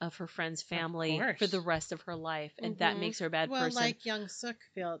her friend's family for the rest of her life, and that makes her a bad person. Well, like Young Suk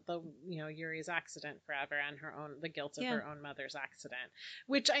felt Yuri's accident forever, and the guilt of her own mother's accident.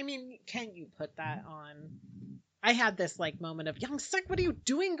 Which, I mean, can you put that on? I had this like moment of, Young Suk, what are you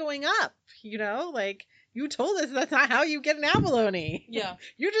doing going up? Like, you told us that's not how you get an abalone. Yeah,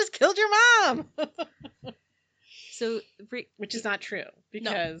 you just killed your mom. So, which is not true,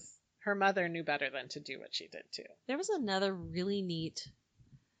 because her mother knew better than to do what she did too. There was another really neat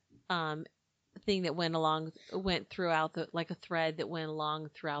thing that went throughout like a thread that went along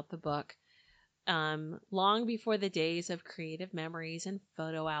throughout the book. long before the days of creative memories and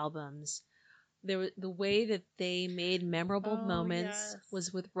photo albums, the way that they made memorable Oh, moments yes.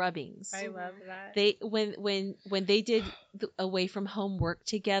 was with rubbings. I love that. They when they did the away from home work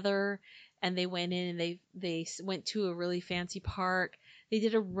together, and they went in and they went to a really fancy park. They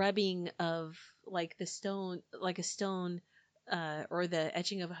did a rubbing of like the stone, like a stone, or the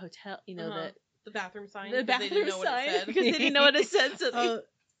etching of a hotel. You know, the bathroom sign. the 'cause they didn't bathroom know what it sign said. because they didn't know what it said. So they, Oh,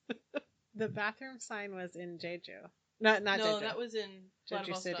 the bathroom sign was in Jeju. Not no, Jeju. that was in Jeju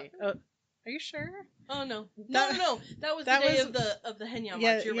Vladivostok. City. Oh, are you sure? Oh no, That- no. That was that the day was- of the Henya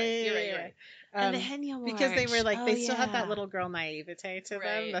March. You're right. You're right. and the Henya because they were March. like they Oh, still had that yeah. little girl naivete to them.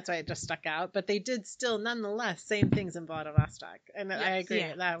 Right. That's why it just stuck out. But they did still, nonetheless, same things in Vladivostok, and I Yes. agree.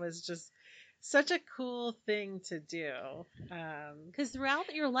 Yeah. That was just such a cool thing to do. Because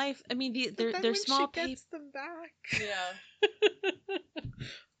throughout your life, I mean, But they're then they're when small she gets them back. Yeah.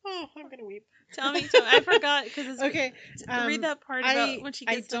 Oh, I'm gonna weep. Tell me, I forgot because it's Okay, read that part about when she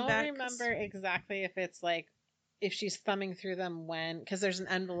gets them back. I don't remember exactly if it's like if she's thumbing through them when, because there's an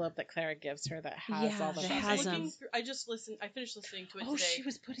envelope that Clara gives her that has Yeah, all the that She's has letters. looking them. through. I just listened. I finished listening to it Oh, today. she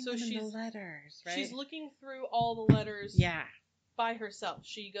was putting So them in the she's- letters, right? She's looking through all the letters Yeah. by herself.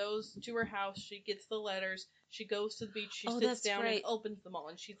 She goes to her house. She gets the letters. She goes to the beach. She Oh, sits that's down right. and opens them all.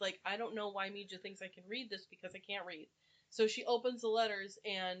 And she's like, I don't know why Mija thinks I can read this because I can't read. So she opens the letters,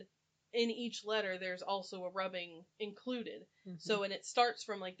 and in each letter, there's also a rubbing included. Mhm. So, and it starts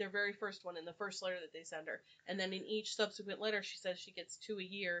from like their very first one in the first letter that they send her. And then in each subsequent letter, she says she gets 2 a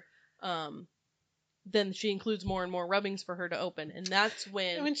year. Then she includes more and more rubbings for her to open. And that's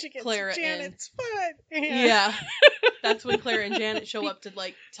when she gets Clara Janet's foot. yeah. That's when Clara and Janet show up to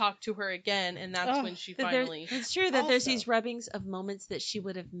like talk to her again, and that's Oh, when she That finally. it's true that there's Also- these rubbings of moments that she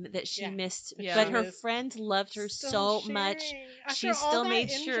would have that she Yeah. missed, Yeah. but her She was friend loved her Still so much sharing she after all still that made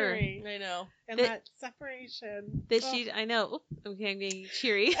sure injury I know. and that- that separation that Oh. she. I know. Oop, okay, I'm getting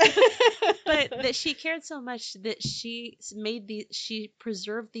cheery. But that she cared so much that she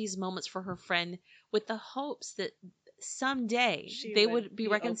preserved these moments for her friend with the hopes that someday She they would be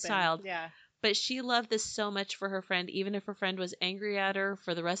open. reconciled. Yeah. But she loved this so much for her friend, even if her friend was angry at her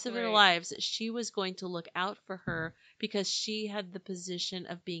for the rest of their Right. lives, that she was going to look out for her because she had the position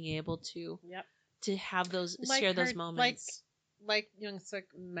of being able to Yep. have those Like share those her- moments. Like Young Suk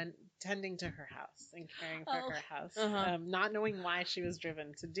tending to her house and caring for Oh. her house, Uh-huh. not knowing why she was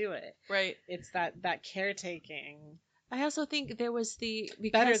driven to do it. Right. It's that caretaking I also think there was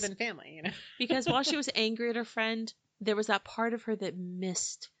better than family, you know. because while she was angry at her friend, there was that part of her that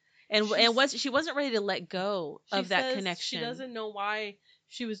missed and she wasn't ready to let go She of that says connection. She doesn't know why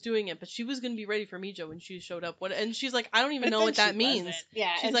she was doing it, but she was going to be ready for Mija when she showed up. And she's like, I don't even But know then what that she means. wasn't.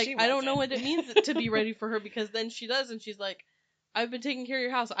 Yeah, She's and like, she I don't know what wasn't. it means to be ready for her because then she does, and she's like, I've been taking care of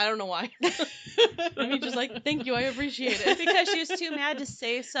your house. I don't know why. And Mija's like, thank you, I appreciate it. because she was too mad to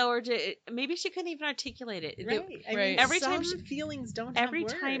say so, or maybe she couldn't even articulate it. Right. I Right. mean, Every time some feelings don't Every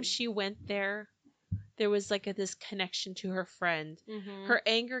have time words. she went there was like this connection to her friend. Mm-hmm. Her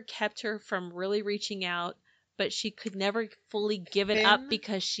anger kept her from really reaching out, but she could never fully give it up Thin.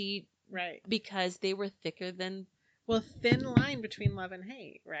 because they were thicker than. Well, thin line between love and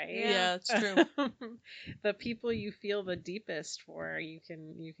hate, right? Yeah, it's true. The people you feel the deepest for, you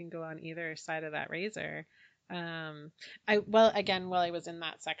can go on either side of that razor. While I was in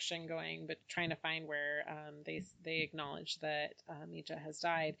that section but trying to find where they acknowledge that Mija has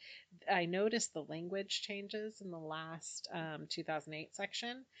died, I noticed the language changes in the last 2008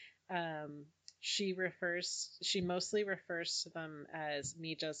 section. She mostly refers to them as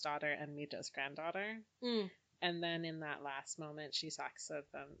Mija's daughter and Mija's granddaughter. Mm. And then in that last moment, she talks of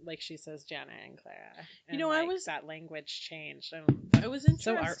them, like she says Jana and Clara. You know, I like, was- that language changed. I was So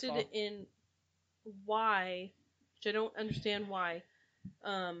interested artful. in why, which I don't understand why,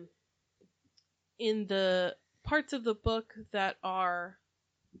 in the parts of the book that are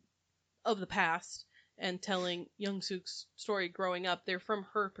of the past and telling Young Suk's story growing up, they're from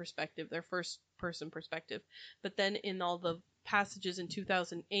her perspective, their first person perspective. But then in all the passages in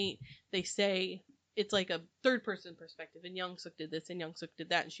 2008, they say it's like a third person perspective, and Young Suk did this and Young Suk did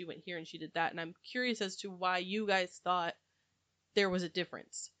that, and she went here and she did that. And I'm curious as to why you guys thought there was a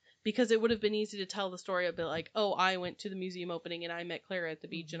difference. Because it would have been easy to tell the story a bit like, oh, I went to the museum opening and I met Clara at the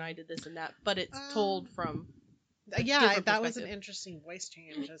beach and I did this and that. But it's told from Yeah, different that was an perspective. interesting voice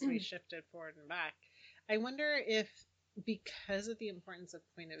change as we shifted forward and back. I wonder if because of the importance of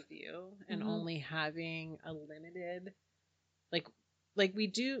point of view and Mhm. only having a limited, like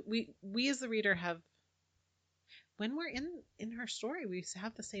we as the reader have, when we're in her story, we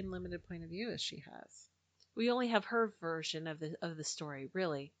have the same limited point of view as she has. We only have her version of the story,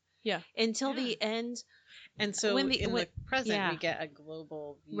 really. Yeah. Until the end. And so when the present, we yeah. get a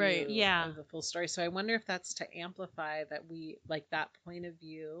global view Right. Yeah. of the full story. So I wonder if that's to amplify that we like that point of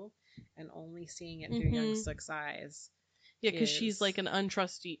view and only seeing it through Young Suk's eyes. Yeah, because she's like an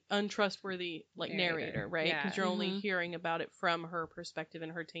untrustworthy like narrator, right? Because Yeah. you're only hearing about it from her perspective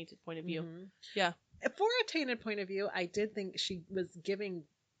and her tainted point of view. Yeah. For a tainted point of view, I did think she was giving,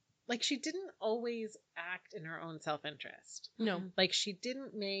 like, she didn't always act in her own self-interest. No. Like, she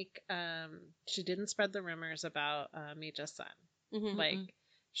didn't she didn't spread the rumors about Mija's son. Like,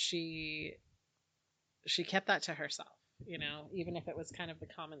 she kept that to herself, you know, even if it was kind of the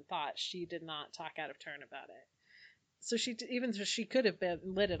common thought, she did not talk out of turn about it. So she could have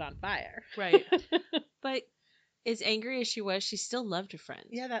lit it on fire. Right. But as angry as she was, she still loved her friend.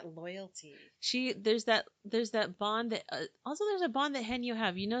 Yeah, that loyalty. There's that bond that also there's a bond that Henyo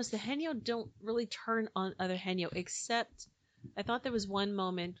have. You notice the Henyo don't really turn on other Henyo, except I thought there was one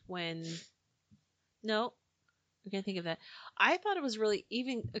moment when I can't think of that. I thought it was really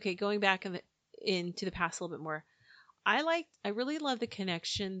going back into the past a little bit more. I really love the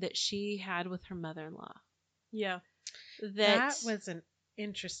connection that she had with her mother-in-law. Yeah. That was an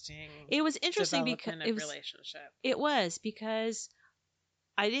interesting. It was interesting because it was relationship. It was because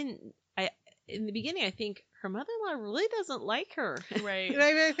in the beginning I think her mother-in-law really doesn't like her. Right.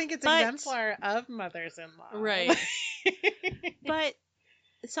 I think it's exemplar of mothers-in-law. Right. But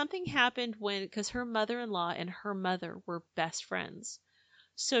something happened because her mother-in-law and her mother were best friends.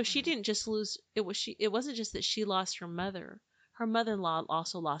 So she didn't just lose it wasn't just that she lost her mother. Her mother-in-law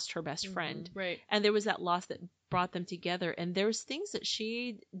also lost her best friend. Right. And there was that loss that brought them together. And there was things that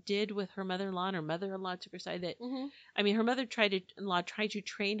she did with her mother-in-law, and her mother-in-law took her side that, I mean, her mother-in-law tried to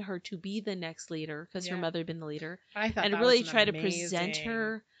train her to be the next leader because her mother had been the leader. I thought and that really was try to present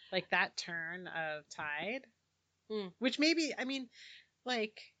her. Like that turn of tide, which maybe, I mean,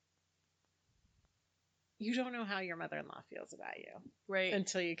 like, you don't know how your mother-in-law feels about you. Right.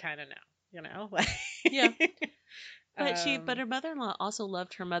 Until you kind of know, you know? Yeah. But her mother-in-law also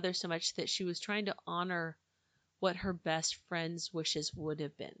loved her mother so much that she was trying to honor what her best friend's wishes would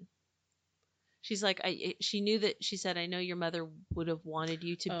have been. She's like, she knew that she said, I know your mother would have wanted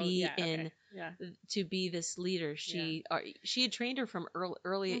you to be to be this leader. She had trained her from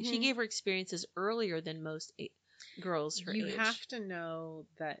early. She gave her experiences earlier than most girls her age. You have to know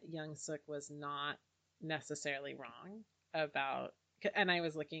that Young Suk was not necessarily wrong about, and I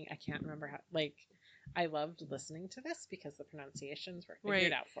was looking, I can't remember how, like, I loved listening to this because the pronunciations were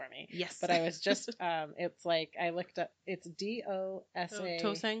figured out for me. Yes. But I was just, it's like, I looked up, it's Dosa.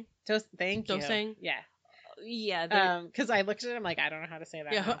 Tosang? Thank you. Tosang? Yeah. Yeah. Because I looked at it, I'm like, I don't know how to say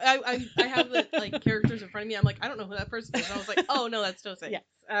that. Yeah. Now. I have the like characters in front of me. I'm like, I don't know who that person is. And I was like, oh no, that's Tosang. Yes.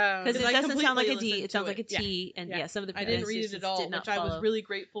 Because it doesn't sound like a D. It sounds like a T. Yeah. And some of the I didn't read it at all, which I was really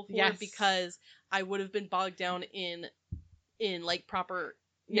grateful for because I would have been bogged down in like proper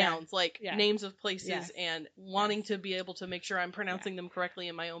nouns, like names of places, and wanting to be able to make sure I'm pronouncing them correctly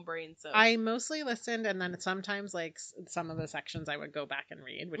in my own brain. So I mostly listened, and then sometimes, like, some of the sections I would go back and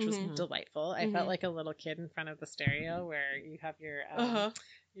read, which was delightful. I felt like a little kid in front of the stereo where you have your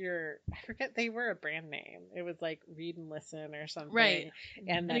I forget, they were a brand name. It was like Read and Listen or something, right?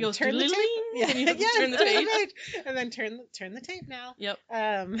 And then he goes, turn the tape, and you turn the page, and then turn the tape now. Yep.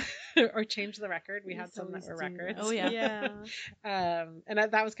 Or change the record. We had some that were records. Oh yeah. And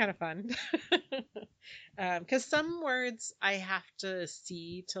that was kind of fun. Because some words I have to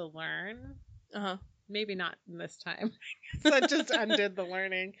see to learn. Maybe not this time. So it just undid the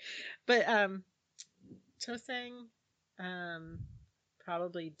learning. But Tosang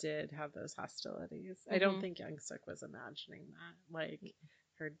probably did have those hostilities. I don't think Young Suk was imagining that. Like,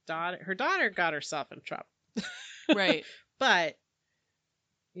 her daughter got herself in trouble. Right. But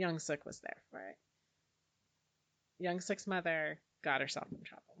Young Suk was there for it. Young Suk's mother got herself in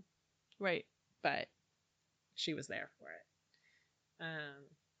trouble. Right. But she was there for it.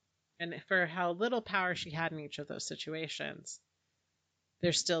 And for how little power she had in each of those situations,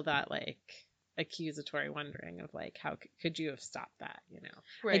 there's still that, like, accusatory wondering of, like, how could you have stopped that, you know?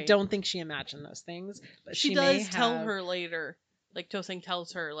 Right. I don't think she imagined those things, but she does tell her later, like, Tosang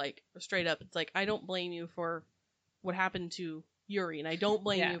tells her, like, straight up, it's like, I don't blame you for what happened to Yuri, and I don't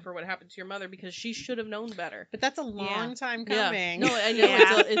blame you for what happened to your mother, because she should have known better. But that's a long time coming. No, I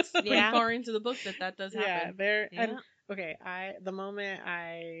know it's pretty far into the book that does happen. And okay, the moment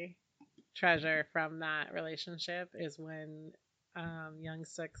I treasure from that relationship is when Young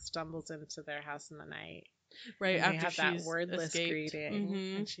Suk stumbles into their house in the night. Right, and after they have she's that wordless escaped.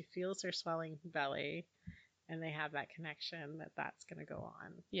 greeting, and she feels her swelling belly, and they have that connection that's going to go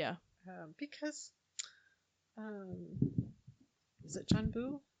on. Yeah. Because is it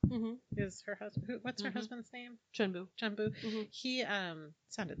Jeonbu Mhm. is her husband. What's her Mhm. husband's name? Chunbu. Jumbu. Mhm. He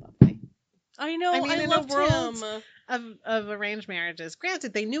sounded lovely. I know. I mean, in a loved world him. of arranged marriages,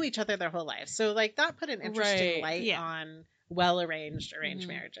 granted they knew each other their whole lives, so like that put an interesting Right. light Yeah. on well arranged Mhm.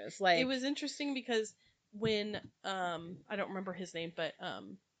 marriages. Like It was interesting because when I don't remember his name, but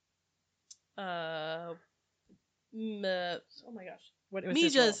oh my gosh, what was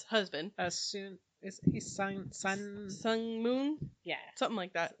his Mija's husband, role? Soon is he's Sun Sung Moon, yeah something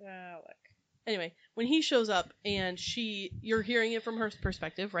like that. look. Anyway, when he shows up and you're hearing it from her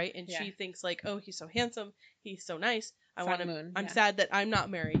perspective, right? And Yeah. she thinks like, oh, he's so handsome, he's so nice. I Sun want to. Moon, I'm yeah. sad that I'm not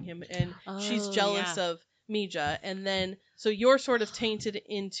marrying him, and she's Oh, jealous yeah. of Mija. And then so you're sort of tainted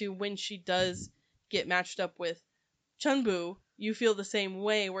into when she does get matched up with Chunbu. You feel the same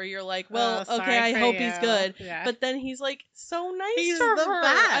way where you're like, well, Oh, okay, sorry I for hope you. he's good. Yeah. But then he's like so nice He's to the her.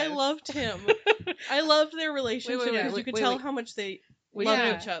 best. I loved him. I loved their relationship because you could tell how much they love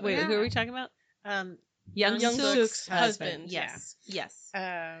Yeah. each other. Wait, Yeah. who are we talking about? Young Suk's Suk's husband. Yes. Yes.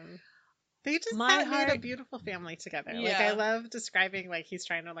 They just My made a heart- beautiful family together. Like Yeah. I love describing like he's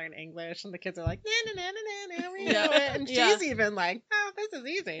trying to learn English and the kids are like na na na na na we Yeah. know it and Yeah. she's even like oh this is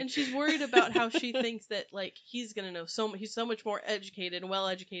easy And she's worried about how she thinks that like he's gonna know he's so much more educated and well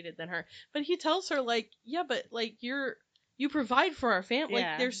educated than her. But he tells her like, yeah, but like you provide for our family. Yeah.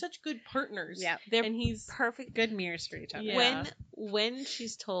 Like they're such good partners. yeah They're And he's perfect. good mirrors for each other. Yeah. When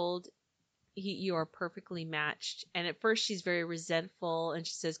she's told you are perfectly matched, and at first she's very resentful, and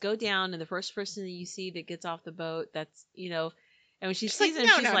she says, "Go down," and the first person that you see that gets off the boat, that's and when she She's sees like, him,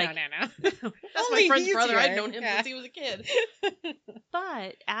 no, she's no, like, no, no, no. that's Only my friend's he's brother. here. I've known him Yeah. since he was a kid.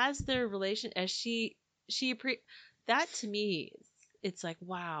 But as their relation, as that to me, it's like,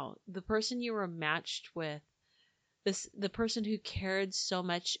 wow, the person you were matched with, the person who cared so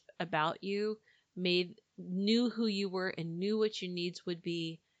much about you, knew who you were and knew what your needs would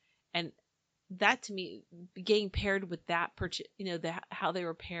be, and that to me, getting paired with that how they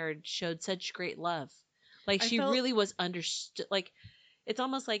were paired showed such great love. Like she really was understood. Like it's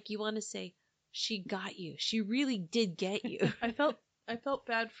almost like you want to say she got you. She really did get you. I felt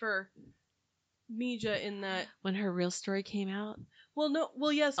bad for Mija in that When her real story came out.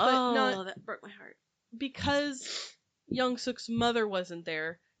 yes, but not that broke my heart. because Young Suk's mother wasn't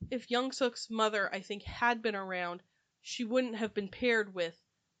there. If Young Suk's mother, I think, had been around, she wouldn't have been paired with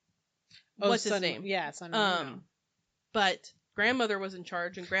what's his name? Yeah, Sun But grandmother was in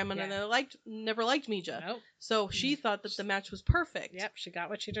charge, and grandmother never liked Mija. Nope. So she thought that the match was perfect. Yep, she got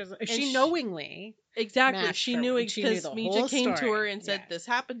what she deserved. And She knowingly exactly. She knew the because whole Mija came to story. her and said, "This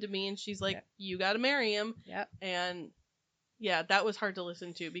happened to me," and she's like, Yep. "You got to marry him." Yep. And yeah, that was hard to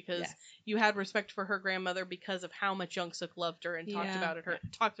listen to because you had respect for her grandmother because of how much Young Suk loved her and talked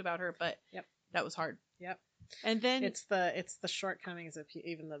about her, but that was hard. Yep. And then it's the shortcomings of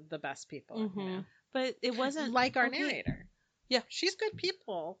even the best people. Mm-hmm. You know? but it wasn't Like our narrator. Yeah. She's good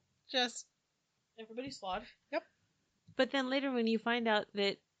people. Just everybody's flawed. Yep. But then later when you find out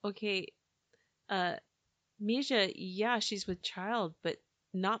that Mija, she's with child, but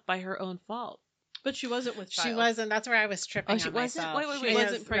not by her own fault. But she wasn't with child. She wasn't. That's where I was tripping. She on wasn't. myself. Wait. She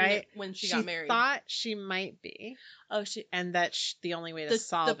wasn't pregnant when she got married. She thought she might be. Oh, and that the only way to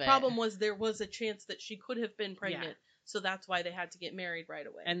solve it. The problem was there was a chance that she could have been pregnant, so that's why they had to get married right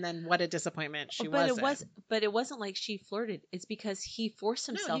away. And then what a disappointment she wasn't. But it wasn't like she flirted. It's because he forced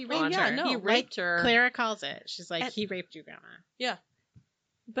himself on her. her. No, he raped her. Clara calls it. She's like, he raped you, Grandma. Yeah.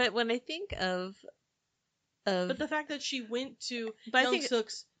 But when I think of but the fact that she went to Young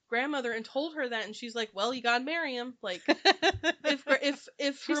Suk's grandmother and told her that, and she's like, "Well, you gotta marry him." Like, if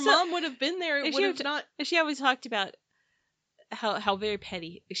her mom would have been there, it would have not. She always talked about how very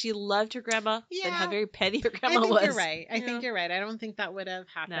petty she loved her grandma, but how very petty her grandma was. You're right. I think you're right. I don't think that would have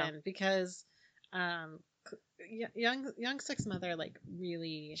happened because, Young Suk's mother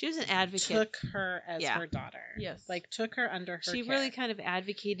really she was an advocate. Took her as her daughter. Yes, like took her under her. She care. really kind of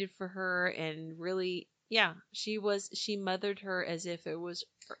advocated for her and really. Yeah, she mothered her as if it was.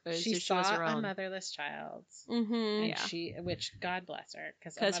 She if saw was her own. a motherless child. Mm-hmm. And which God bless her,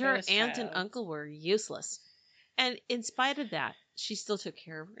 because her aunt and uncle were useless, and in spite of that, she still took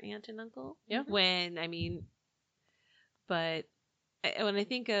care of her aunt and uncle. Yeah. When when I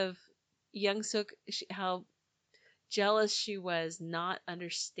think of Young Suk, how jealous she was, not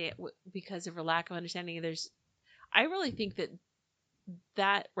understand because of her lack of understanding. I really think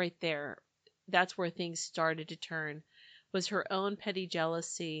that right there. That's where things started to turn, was her own petty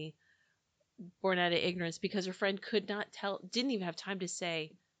jealousy born out of ignorance because her friend didn't even have time to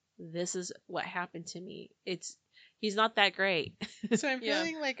say, this is what happened to me. He's not that great. So I'm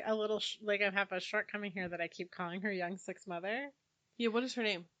feeling like a little, like I have a shortcoming here that I keep calling her Young Suk's mother. Yeah, what is her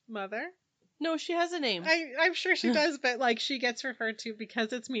name? Mother? No, she has a name. I'm sure she does, but like she gets referred to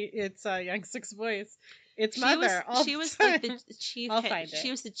because it's Young Six's voice. It's Mother. She was like the chief. I'll find She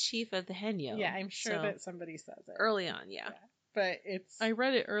it. was the chief of the Henyo. Yeah, I'm sure so, that somebody says it early on. Yeah. but it's I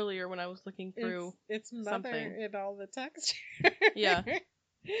read it earlier when I was looking through. it's Mother something. in all the text. Yeah.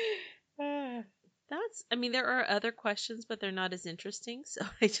 That's. I mean, there are other questions, but they're not as interesting. So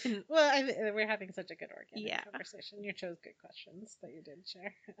I didn't. Well, we're having such a good organic Yeah. conversation. You chose good questions that you did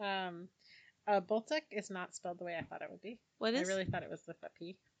share. Boltic is not spelled the way I thought it would be. What is? I really thought it was with a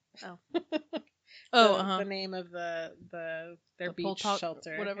P. Oh. The name of their beach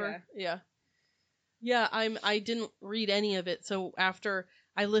shelter, whatever. Yeah. I didn't read any of it, so after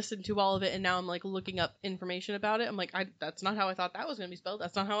I listened to all of it, and now I'm like looking up information about it. I'm like, that's not how I thought that was going to be spelled.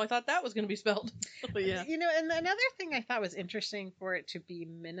 That's not how I thought that was going to be spelled. But yeah. You know, and another thing I thought was interesting for it to be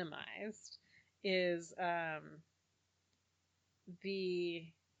minimized is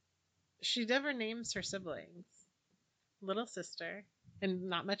she never names her siblings. Little sister, and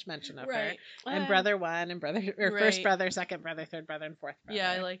not much mention of her, and brother one, and first brother, second brother, third brother, and fourth brother. Yeah,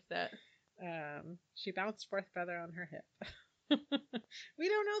 I like that. She bounced fourth brother on her hip. We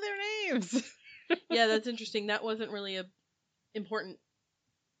don't know their names. Yeah, that's interesting. That wasn't really important.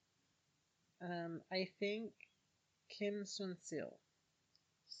 I think Kim Sun-sil.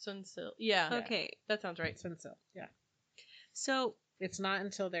 Sun-sil. Yeah. Okay. That sounds right. Sun-sil. Yeah. So it's not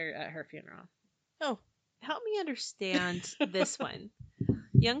until they're at her funeral. Oh. Help me understand this one.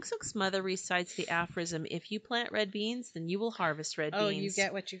 Young Suk's mother recites the aphorism, "If you plant red beans, then you will harvest red beans." Oh, you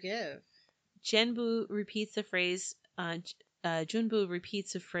get what you give. Junbu repeats the phrase on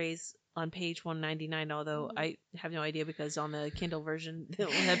page 199, although I have no idea because on the Kindle version they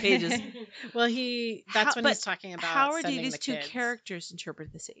don't have pages. Well, that's when he's talking about how are sending these the two kids. characters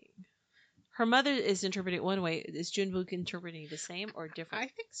interpret the same? Her mother is interpreting it one way. Is Junbu interpreting the same or different? I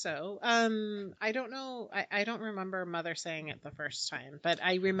think so. I don't know. I don't remember Mother saying it the first time, but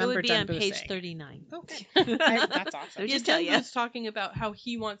I remember it would be Junbu on page saying 39. Okay, that's awesome. Just tell you. Junbu's talking about how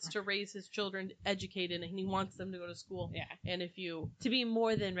he wants to raise his children educated and he wants them to go to school. Yeah, and if you to be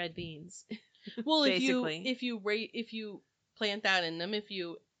more than red beans. Well, basically. if you plant that in them, if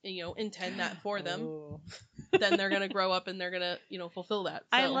you intend that for them, then they're gonna grow up and they're gonna fulfill that. So,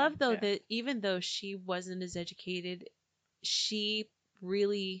 I love though that even though she wasn't as educated, she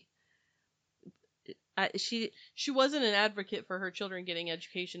really she wasn't an advocate for her children getting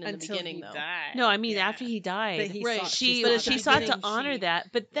education in until the beginning he though. died. No, I mean after he died, she sought to honor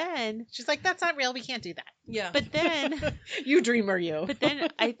that, but then she's like, "That's not real. We can't do that." Yeah, but then you dreamer, you. But then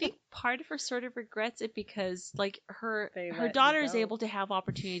I think part of her sort of regrets it because like her daughter is able to have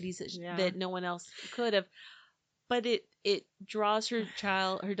opportunities that no one else could have, but it draws her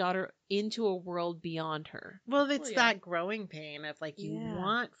daughter into a world beyond her. Well, it's that growing pain of like you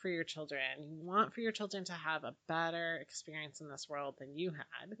want for your children to have a better experience in this world than you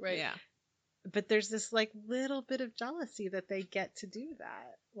had. Right. Yeah. But there's this like little bit of jealousy that they get to do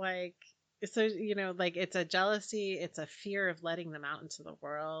that. Like, so, like it's a jealousy, it's a fear of letting them out into the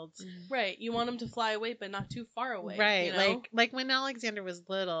world. Right. You want them to fly away, but not too far away. Right. Like when Alexander was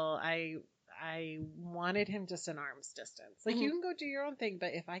little, I wanted him just an arm's distance. Like, you can go do your own thing,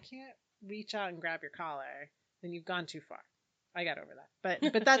 but if I can't reach out and grab your collar, then you've gone too far. I got over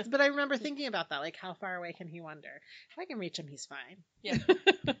that. But I remember thinking about that. Like, how far away can he wander? If I can reach him, he's fine. Yeah.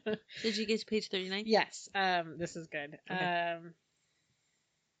 Did you get to page 39? Yes. This is good. Okay.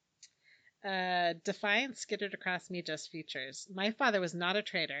 Defiance skittered across Mija's features. My father was not a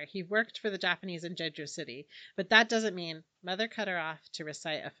traitor. He worked for the Japanese in Jeju City. But that doesn't mean... Mother cut her off to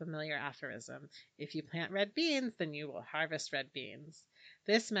recite a familiar aphorism. If you plant red beans, then you will harvest red beans.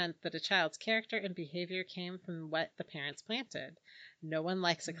 This meant that a child's character and behavior came from what the parents planted. No one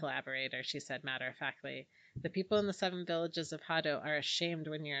likes a collaborator, she said matter-of-factly. The people in the 7 villages of Hado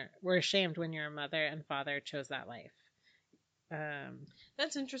were ashamed when your mother and father chose that life.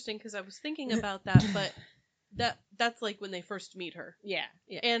 That's interesting because I was thinking about that, but that's like when they first meet her. Yeah.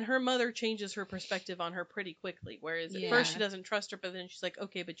 And her mother changes her perspective on her pretty quickly. Whereas at first she doesn't trust her, but then she's like,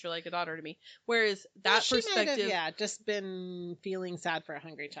 okay, but you're like a daughter to me. Whereas that perspective, might have, just been feeling sad for a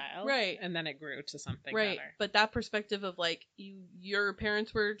hungry child, right? And then it grew to something right. better. But that perspective of like your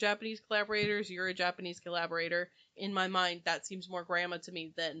parents were Japanese collaborators, you're a Japanese collaborator. In my mind, that seems more grandma to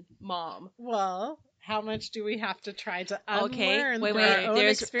me than mom. Well. How much do we have to try to unlearn wait.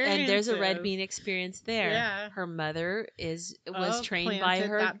 There's a red bean experience there. Yeah. Her mother was trained by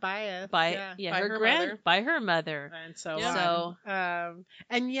her that bias. by her mother. And so on.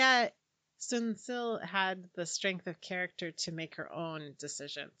 And yet Sun-sil had the strength of character to make her own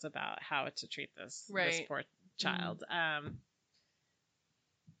decisions about how to treat this poor child.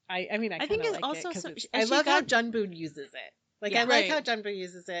 I mean, I think kind of it's like also it because some- I as she love how got- Junbu uses it. Like, Yeah. I like Right. how Junbu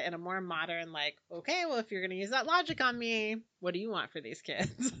uses it in a more modern, like, okay, well, if you're going to use that logic on me, what do you want for these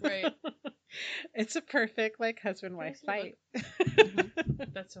kids? Right. It's a perfect, like, husband-wife fight.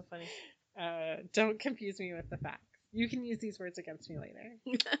 That's so funny. Don't confuse me with the facts. You can use these words against me later.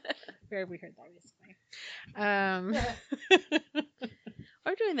 Where have we heard that recently?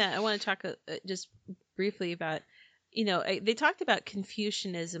 Or doing that, I want to talk just briefly about, they talked about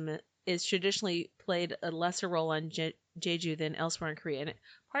Confucianism is traditionally played a lesser role on Jeju than elsewhere in Korea. And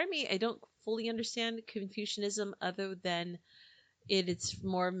part of me, I don't fully understand Confucianism other than it's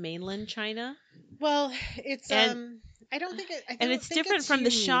more mainland China. Well, it's And- I don't think it. I And don't it's think different from the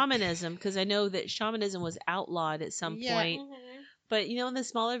unique. shamanism, because I know that shamanism was outlawed at some Yeah. point. But in the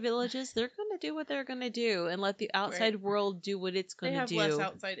smaller villages, they're going to do what they're going to do and let the outside Right. world do what it's They going to have do. less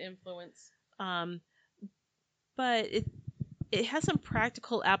outside influence. But it has some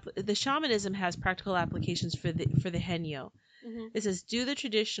practical the shamanism has practical applications for the Henyo. Mm-hmm. It says, do the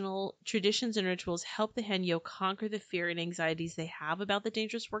traditions and rituals help the Henyo conquer the fear and anxieties they have about the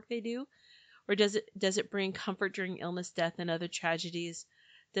dangerous work they do? Or does it bring comfort during illness, death, and other tragedies?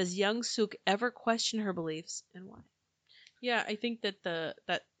 Does young Suk ever question her beliefs, and why? Yeah, I think that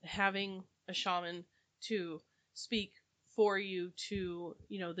that having a shaman to speak for you to,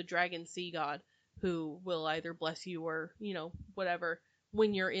 the dragon sea god who will either bless you or, whatever,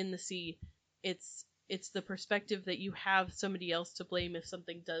 when you're in the sea, it's the perspective that you have somebody else to blame if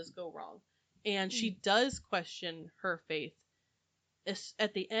something does go wrong. And she does question her faith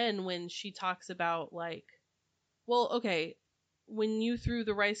at the end when she talks about, like, well, okay, when you threw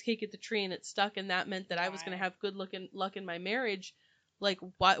the rice cake at the tree and it stuck and that meant that I was going to have good luck in my marriage, like,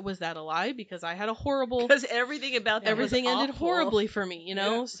 what was that a lie? Because I had a horrible, Because everything about that everything was ended awful. horribly for me,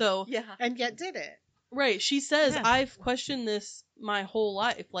 Yeah. So Yeah. And yet did it. right, she says, Yeah. I've questioned this my whole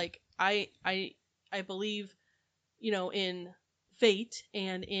life. Like, I believe, in fate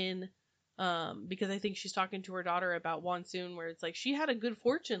and in because I think she's talking to her daughter about Wansoon, where it's like she had a good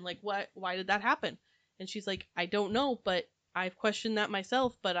fortune. Like, why did that happen? And she's like, I don't know, but I've questioned that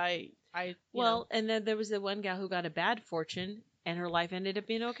myself. But I Well, and then there was the one gal who got a bad fortune, and her life ended up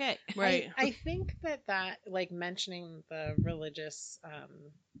being okay. right. I think that like mentioning the religious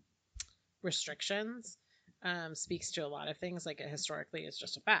restrictions speaks to a lot of things. Like, it historically is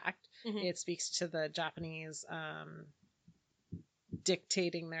just a fact. Mhm. It speaks to the Japanese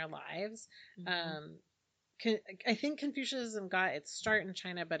dictating their lives. I think Confucianism got its start in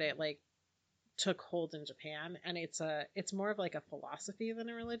China, but it like took hold in Japan, and it's more of like a philosophy than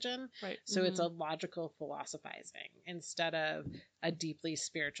a religion. Right. So it's a logical philosophizing instead of a deeply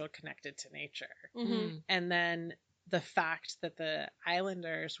spiritual connected to nature. Mm-hmm. And then the fact that the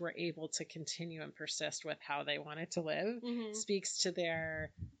islanders were able to continue and persist with how they wanted to live Mm-hmm. speaks to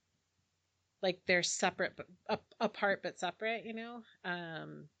their separate but apart but separate,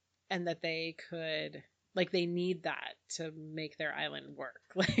 and that they could, like, they need that to make their island work.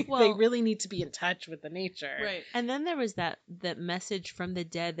 Like, they Well- really need to be in touch with the nature. Right. And then there was that message from the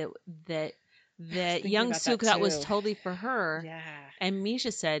dead that thinking young about that Suk, that was too. totally for her. Yeah. And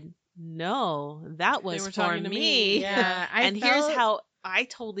Misha said, no, that was were for talking to me. me. Yeah. And here's how I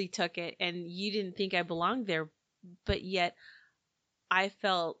totally took it, and you didn't think I belonged there, but yet I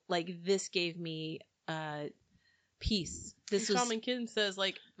felt like this gave me peace. This was Shaman Kin says,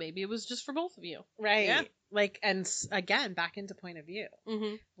 like, maybe it was just for both of you. Right. Yeah. Like, and again, back into point of view.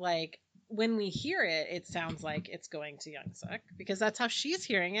 Mm-hmm. Like, when we hear it, it sounds like it's going to Young Suk because that's how she's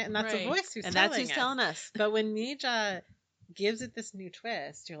hearing it, and that's Right. the voice who's and telling that's who's us. telling us. But when Mija gives it this new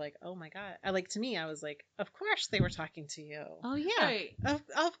twist, you're like, oh my god! To me, I was like, of course they were talking to you. Oh yeah. Right.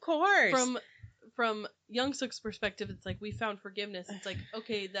 Of course. From Young Suk's perspective, it's like, we found forgiveness. It's like,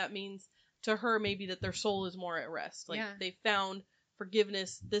 okay, that means to her maybe that their soul is more at rest. Like, Yeah. they found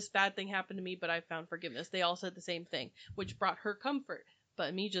forgiveness. This bad thing happened to me, but I found forgiveness. They all said the same thing, which brought her comfort.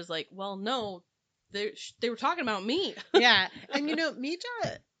 But Mija's like, well, no, they were talking about me. Yeah, and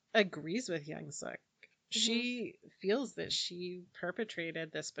Mija agrees with Young Suk. She feels that she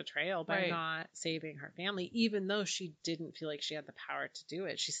perpetrated this betrayal by Right. not saving her family, even though she didn't feel like she had the power to do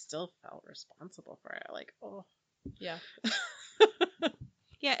it. She still felt responsible for it. Like, oh, Yeah.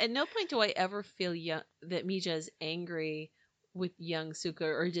 Yeah, at no point do I ever feel that Mija is angry with young Suka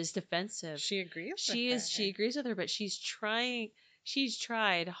or just defensive. she agrees. She agrees with her, but she's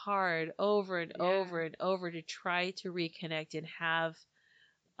tried hard over and Yeah. over and over to try to reconnect and have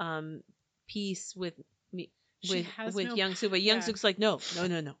peace with Young Suk. But Young Suk's like, no.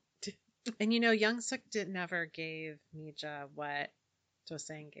 And Young Suk never gave Mija what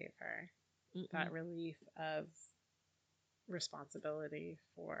Dosang gave her. Mm-mm. That relief of responsibility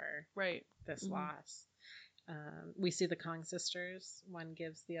for Right. this Mhm. loss. We see the Kong sisters. One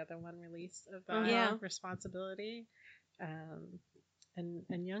gives the other one release of that Yeah. responsibility.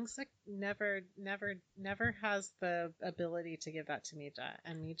 And Young Suk never has the ability to give that to Mija,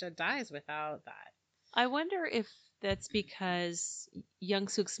 and Mija dies without that. I wonder if that's because Young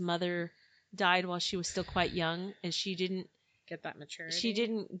Suk's mother died while she was still quite young, and she didn't Get that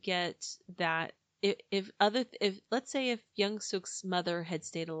maturity. get that. If let's say if Young Suk's mother had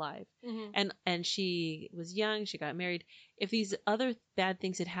stayed alive, Mm-hmm. and she was young, she got married. If these other bad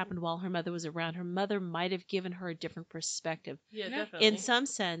things had happened while her mother was around, her mother might have given her a different perspective. Yeah, Yeah. definitely. In some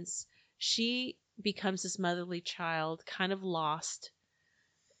sense, she becomes this motherly child, kind of lost,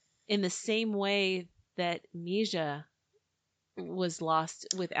 in the same way that Mija was lost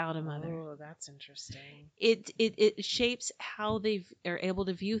without a mother. Oh, that's interesting. It shapes how they are able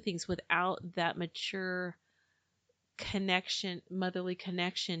to view things without that mature connection, motherly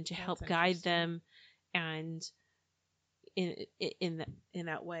connection to That's help guide interesting. them, and in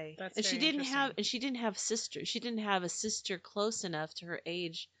that way. That's and very she didn't have sisters. She didn't have a sister close enough to her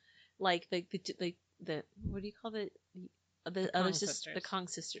age, like the what do you call the other Kong sisters, sisters. the Kong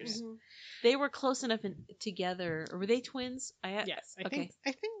sisters. Mhm. They were close enough together. Or were they twins? Yes, I okay.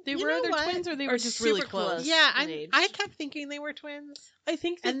 think They you were know either what? twins or they Or were just really super close. close. Yeah, in age. I kept thinking they were twins. I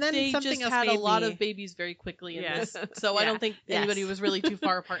think that And then they something just else had a made lot me- of babies very quickly in Yes. this, so I Yeah. don't think Yes. anybody was really too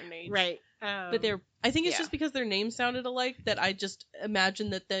far apart in age. Right. But they're I think it's Yeah. just because their names sounded alike that I just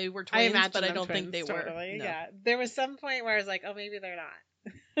imagined that they were I twins, imagine but I them don't think twins, they were. totally. No. Yeah, there was some point where I was like, oh, maybe they're not.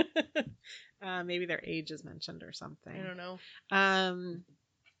 Maybe their age is mentioned or something. I don't know.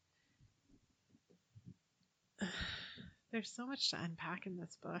 There's so much to unpack in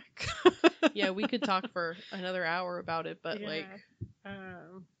this book. Yeah, we could talk for another hour about it, but Yeah. like,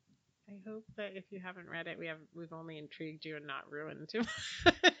 I hope that if you haven't read it, we've only intrigued you and not ruined too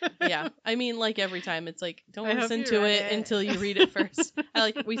much. yeah. I mean, like every time, it's like don't I hope listen you to read it it. until you read it first.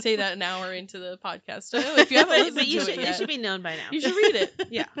 We say that an hour into the podcast. So if you haven't listened but you to should, it yet, it should be known by now. you should read it.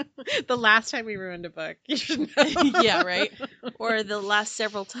 Yeah. The last time we ruined a book, you should know. Yeah, right. Or the last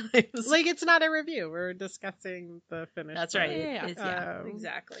several times. Like, it's not a review. We're discussing the finished That's book. right. Yeah. It's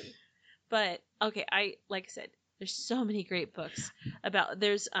exactly. But okay, like I said, there's so many great books about.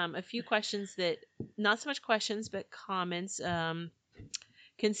 There's a few questions that, not so much questions, but comments.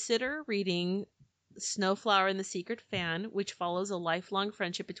 Consider reading Snowflower and the Secret Fan, which follows a lifelong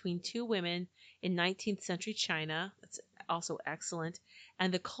friendship between two women in 19th century China. That's also excellent.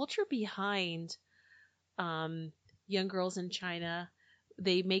 And the culture behind young girls in China.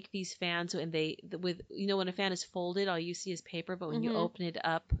 They make these fans, and when a fan is folded, all you see is paper, but when you Mhm. open it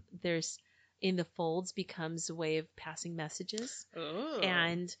up, there's in the folds becomes a way of passing messages. Ooh,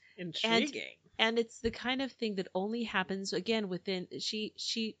 And intriguing. and it's the kind of thing that only happens again within.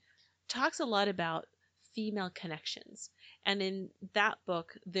 She talks a lot about female connections, and in that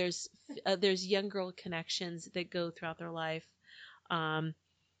book there's young girl connections that go throughout their life.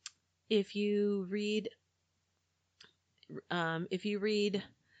 If you read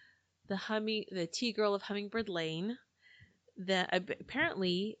the Tea Girl of Hummingbird Lane, that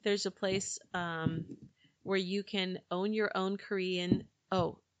apparently there's a place where you can own your own Korean.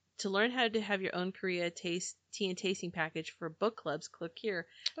 Oh, to learn how to have your own Korea tea and tasting package for book clubs, click here.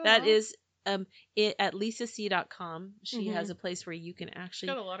 That is at lisac.com. She Mhm. has a place where you can actually.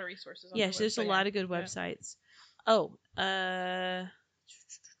 Got a lot of resources. On Yes, her there's a website. lot of good Yeah. websites. Oh,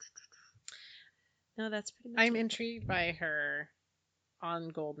 no, that's pretty much I'm it. intrigued by her On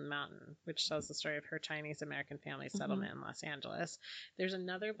Golden Mountain, which tells the story of her Chinese American family settlement in Los Angeles. There's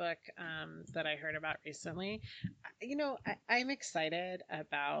another book that I heard about recently. You know, I'm excited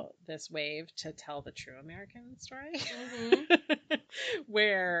about this wave to tell the true American story,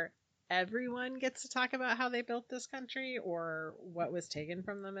 where everyone gets to talk about how they built this country or what was taken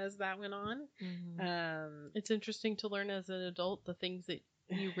from them as that went on. Mhm. It's interesting to learn as an adult the things that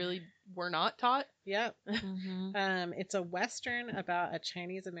you really were not taught. Yep. Mhm. It's a Western about a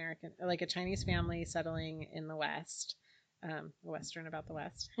Chinese family settling in the West. A Western about the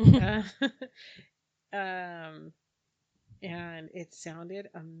West. And it sounded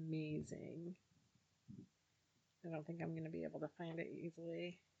amazing. I don't think I'm going to be able to find it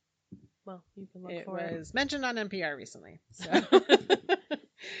easily. Well, you can look It for it. was mentioned on NPR recently. So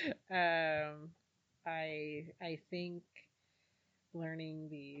I think learning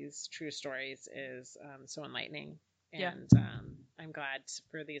these true stories is so enlightening, and Yeah. I'm glad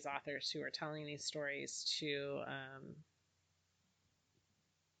for these authors who are telling these stories to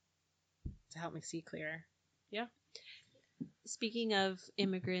help me see clear. Yeah. Speaking of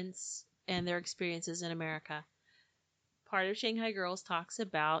immigrants and their experiences in America, part of Shanghai Girls talks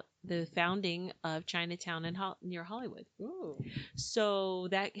about the founding of Chinatown near Hollywood. Ooh. So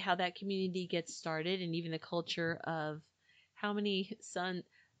how that community gets started, and even the culture of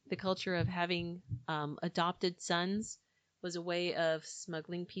the culture of having adopted sons was a way of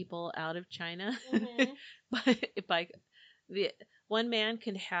smuggling people out of China. By one man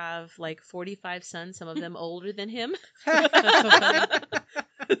can have like 45 sons, some of them older than him.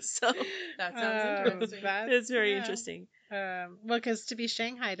 So that sounds interesting. It's very interesting. Well, because to be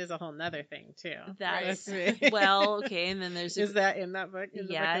Shanghaied is a whole nother thing too. That's Right. well, okay, and then there's Is that in that book?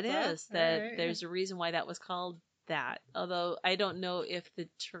 yeah, it is. That Right. there's a reason why that was called that. Although I don't know if the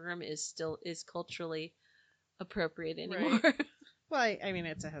term is culturally appropriate anymore. Right. Well, I mean,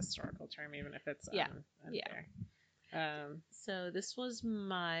 it's a historical term, even if it's unfair. So this was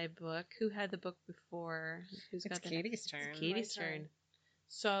my book. Who had the book before? Who's It's got Katie's turn. It's Katie's My turn. turn.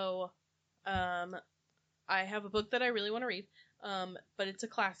 So, I have a book that I really want to read, but it's a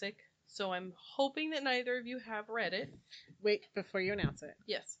classic. So I'm hoping that neither of you have read it. Wait, before you announce it.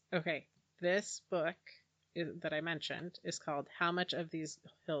 Yes. Okay, this book that I mentioned is called "How Much of These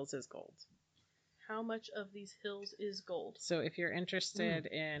Hills Is Gold." How much of these hills is gold? So if you're interested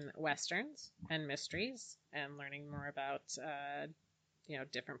in westerns and mysteries and learning more about,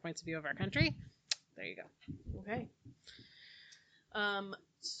 different points of view of our country, there you go. Okay.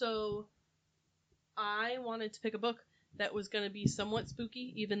 So I wanted to pick a book that was going to be somewhat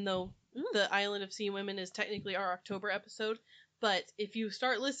spooky, even though The Island of Sea Women is technically our October episode. But if you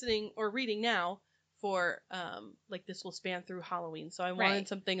start listening or reading now, for this will span through Halloween, so I wanted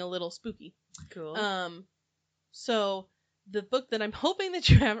something a little spooky. Cool. So the book that I'm hoping that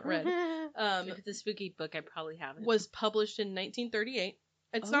you haven't read, If it's a spooky book, I probably haven't. was published in 1938.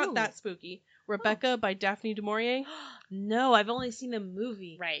 It's not that spooky. Rebecca by Daphne du Maurier. No, I've only seen the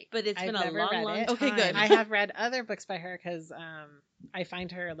movie. Right. But it's been I've a never long, read long it. time. Okay, good. I have read other books by her because I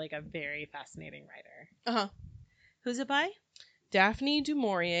find her like a very fascinating writer. Who's it by? Daphne du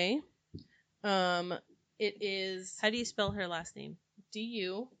Maurier. It is How do you spell her last name?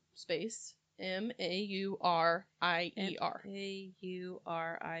 DU space MAURIER. AURIER.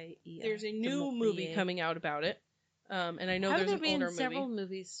 There's a new movie coming out about it. And I know there's an older movie. Several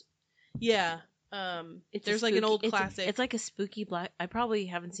movies. Yeah. There's like an old classic. It's like a spooky black. I probably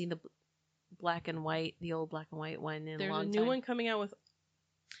haven't seen the black and white, the old black and white one in a long time. There's a new one coming out with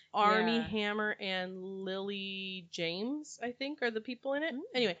Armie Hammer and Lily James, I think, are the people in it.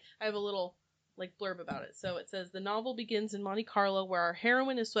 Anyway, I have a little blurb about it. So it says, the novel begins in Monte Carlo, where our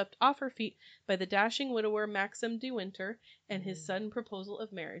heroine is swept off her feet by the dashing widower Maxim de Winter and his sudden proposal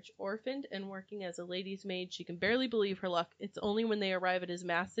of marriage. Orphaned and working as a lady's maid, she can barely believe her luck. It's only when they arrive at his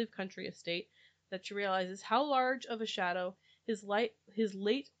massive country estate that she realizes how large of a shadow his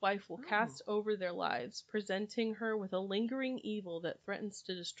late wife will cast over their lives, presenting her with a lingering evil that threatens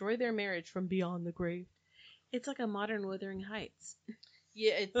to destroy their marriage from beyond the grave. It's like a modern Wuthering Heights.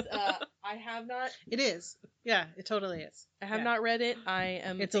 Yeah, it's I have not. It is. Yeah, it totally is. I have not read it. I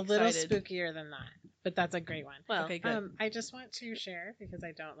am It's excited. a little spookier than that, but that's a great one. Well, okay, good. I just want to share, because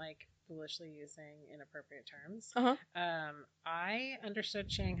I don't like foolishly using inappropriate terms. I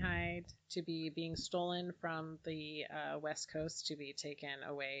understood Shanghai to be being stolen from the West Coast to be taken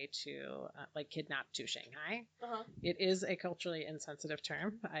away to, kidnapped to Shanghai. It is a culturally insensitive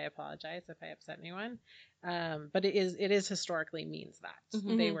term. I apologize if I upset anyone. But it is historically means that.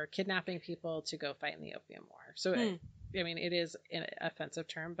 They were kidnapping people to go fight in the Opium War. So, I mean, it is an offensive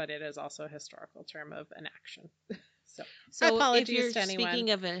term, but it is also a historical term of an action. So apologies if you're to anyone.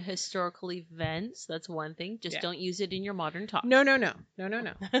 Speaking of a historical events, that's one thing. Just don't use it in your modern talk. No.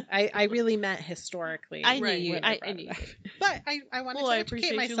 I really meant historically. I knew you. I knew you. But I wanted to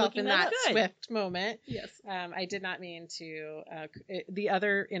educate myself in that swift moment. Yes. I did not mean to. The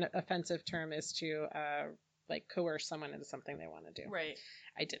other offensive term is to coerce someone into something they want to do. Right.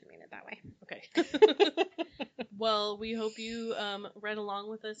 I didn't mean it that way. Okay. Well, we hope you read along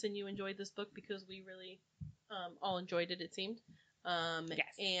with us and you enjoyed this book, because we really all enjoyed it seemed.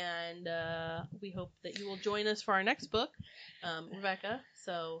 Yes. And we hope that you will join us for our next book, Rebecca.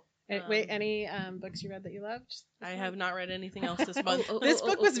 So wait, any books you read that you loved? I have not read anything else this month. This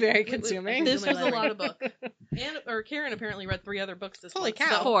book was very consuming. This was a lot of books. And Karen apparently read 3 other books this month. Holy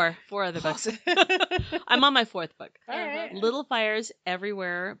cow. So. Four other books. I'm on my 4th book. All right. Little Fires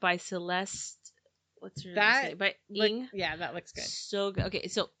Everywhere by Celeste. What's her name? By Ying. Yeah, that looks good. So good. Okay,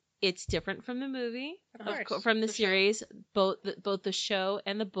 so it's different from the movie, Of from the series. Both the show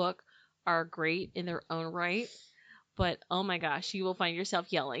and the book are great in their own right. But oh my gosh, you will find yourself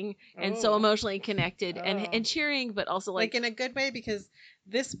yelling and so emotionally connected and cheering, but also like in a good way, because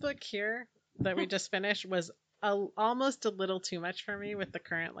this book here that we just finished was almost a little too much for me with the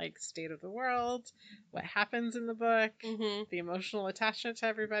current like state of the world, what happens in the book, Mm-hmm. the emotional attachment to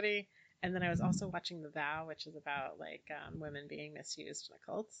everybody. And then I was also watching The Vow, which is about like women being misused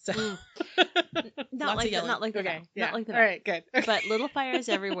in occults. So Not Lots like of that. Not like that. okay, yeah. Not like that. All right, good. But Little Fires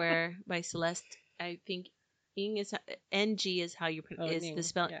Everywhere by Celeste. I think Ing is NG is how you Oh, is Ning. the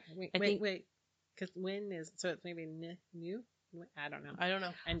spell. Yeah. I think- Wait, because Win is so it's maybe new. I don't know. I don't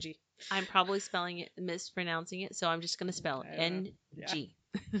know. NG. I'm probably spelling it mispronouncing it, so I'm just gonna spell I don't know. NG.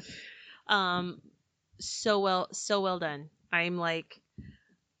 So well done. I'm like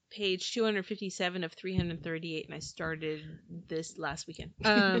page 257 of 338, and I started this last weekend.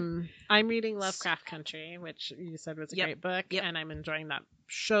 I'm reading Lovecraft Country, which you said was a Yep, great book, yep. and I'm enjoying that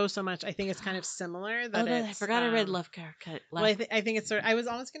show so much. I think it's kind of similar. That I it's, forgot I read Lovecraft. Well, I think it's sort of, I was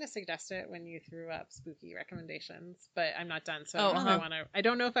almost going to suggest it when you threw up spooky recommendations, but I'm not done, so I don't know if I want to. I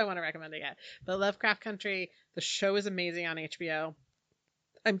don't know if I want to recommend it yet. But Lovecraft Country, the show is amazing on HBO.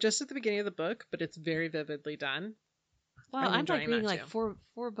 I'm just at the beginning of the book, but it's very vividly done. Wow, I'm I'm enjoying like reading that like too.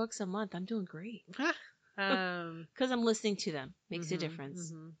 four books a month. I'm doing great Um, because I'm listening to them. Makes a mhm,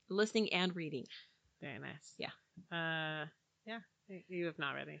 difference. mhm. Listening and reading. Very nice. Yeah. Yeah. You have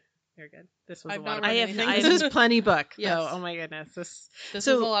not ready. You're good. This was I've a lot not of read I have- anything. I This have- is plenty book. Yes. Oh my goodness. This This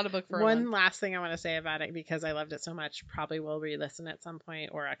was so a lot of book for a one month. last thing I want to say about it because I loved it so much. Probably will re-listen at some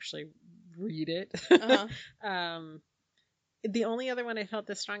point or actually read it. Uh-huh. The only other one I felt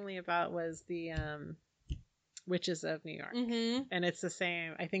this strongly about was the Witches of New York. Mm-hmm. And it's the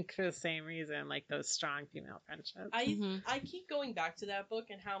same, I think for the same reason, like those strong female friendships. I keep going back to that book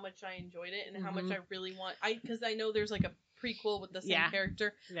and how much I enjoyed it and how much Mhm. I really want. Because I know there's like a prequel with the same Yeah.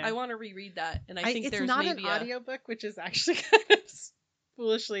 character. Yeah. I want to reread that, and I think it's there's not maybe an audiobook, which is actually kind of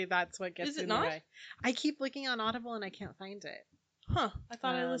foolishly that's what gets Is it in not? the way. I keep looking on Audible and I can't find it. Huh? I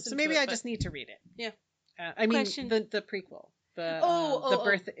thought I listened. So maybe to it, I but just need to read it. Yeah. I mean Question. the prequel. The Oh,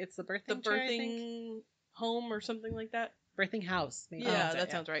 birth. It's the birthing. the chair, I think. birthing home or something like that. Birthing house. Maybe Yeah, that's it,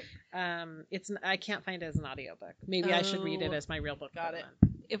 that sounds right. I can't find it as an audiobook. Maybe I should read it Oh, as my real book. got it.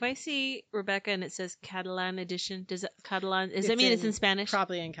 If I see Rebecca and it says Catalan edition, does it Catalan? Does It's that mean it's in- in Spanish?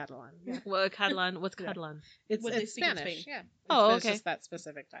 Probably in Catalan. Yeah. Well, Catalan. What's Yeah. Catalan? It's What they speak in Spanish. Spain. Yeah. Oh, But okay. It's just that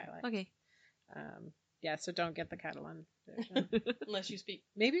specific dialect. Okay. Yeah. So don't get the Catalan version. Unless you speak.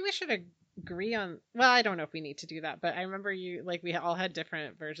 Maybe we should agree on. Well, I don't know if we need to do that, but I remember we all had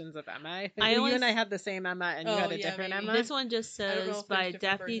different versions of Emma. I think I you always- and I had the same Emma, and you Oh, had a yeah, different maybe. Emma. This one just I don't know says if there's by different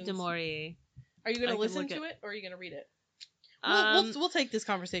Daphne du versions. Maurier. Are you I going to can listen look to at- it or are you going to read it? Um, We'll take this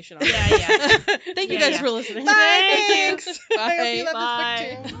conversation on. yeah, yeah. Thank you Yeah, guys yeah. for listening. Thanks. I hope you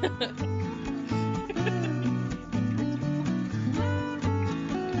Bye. love this book too. Bye.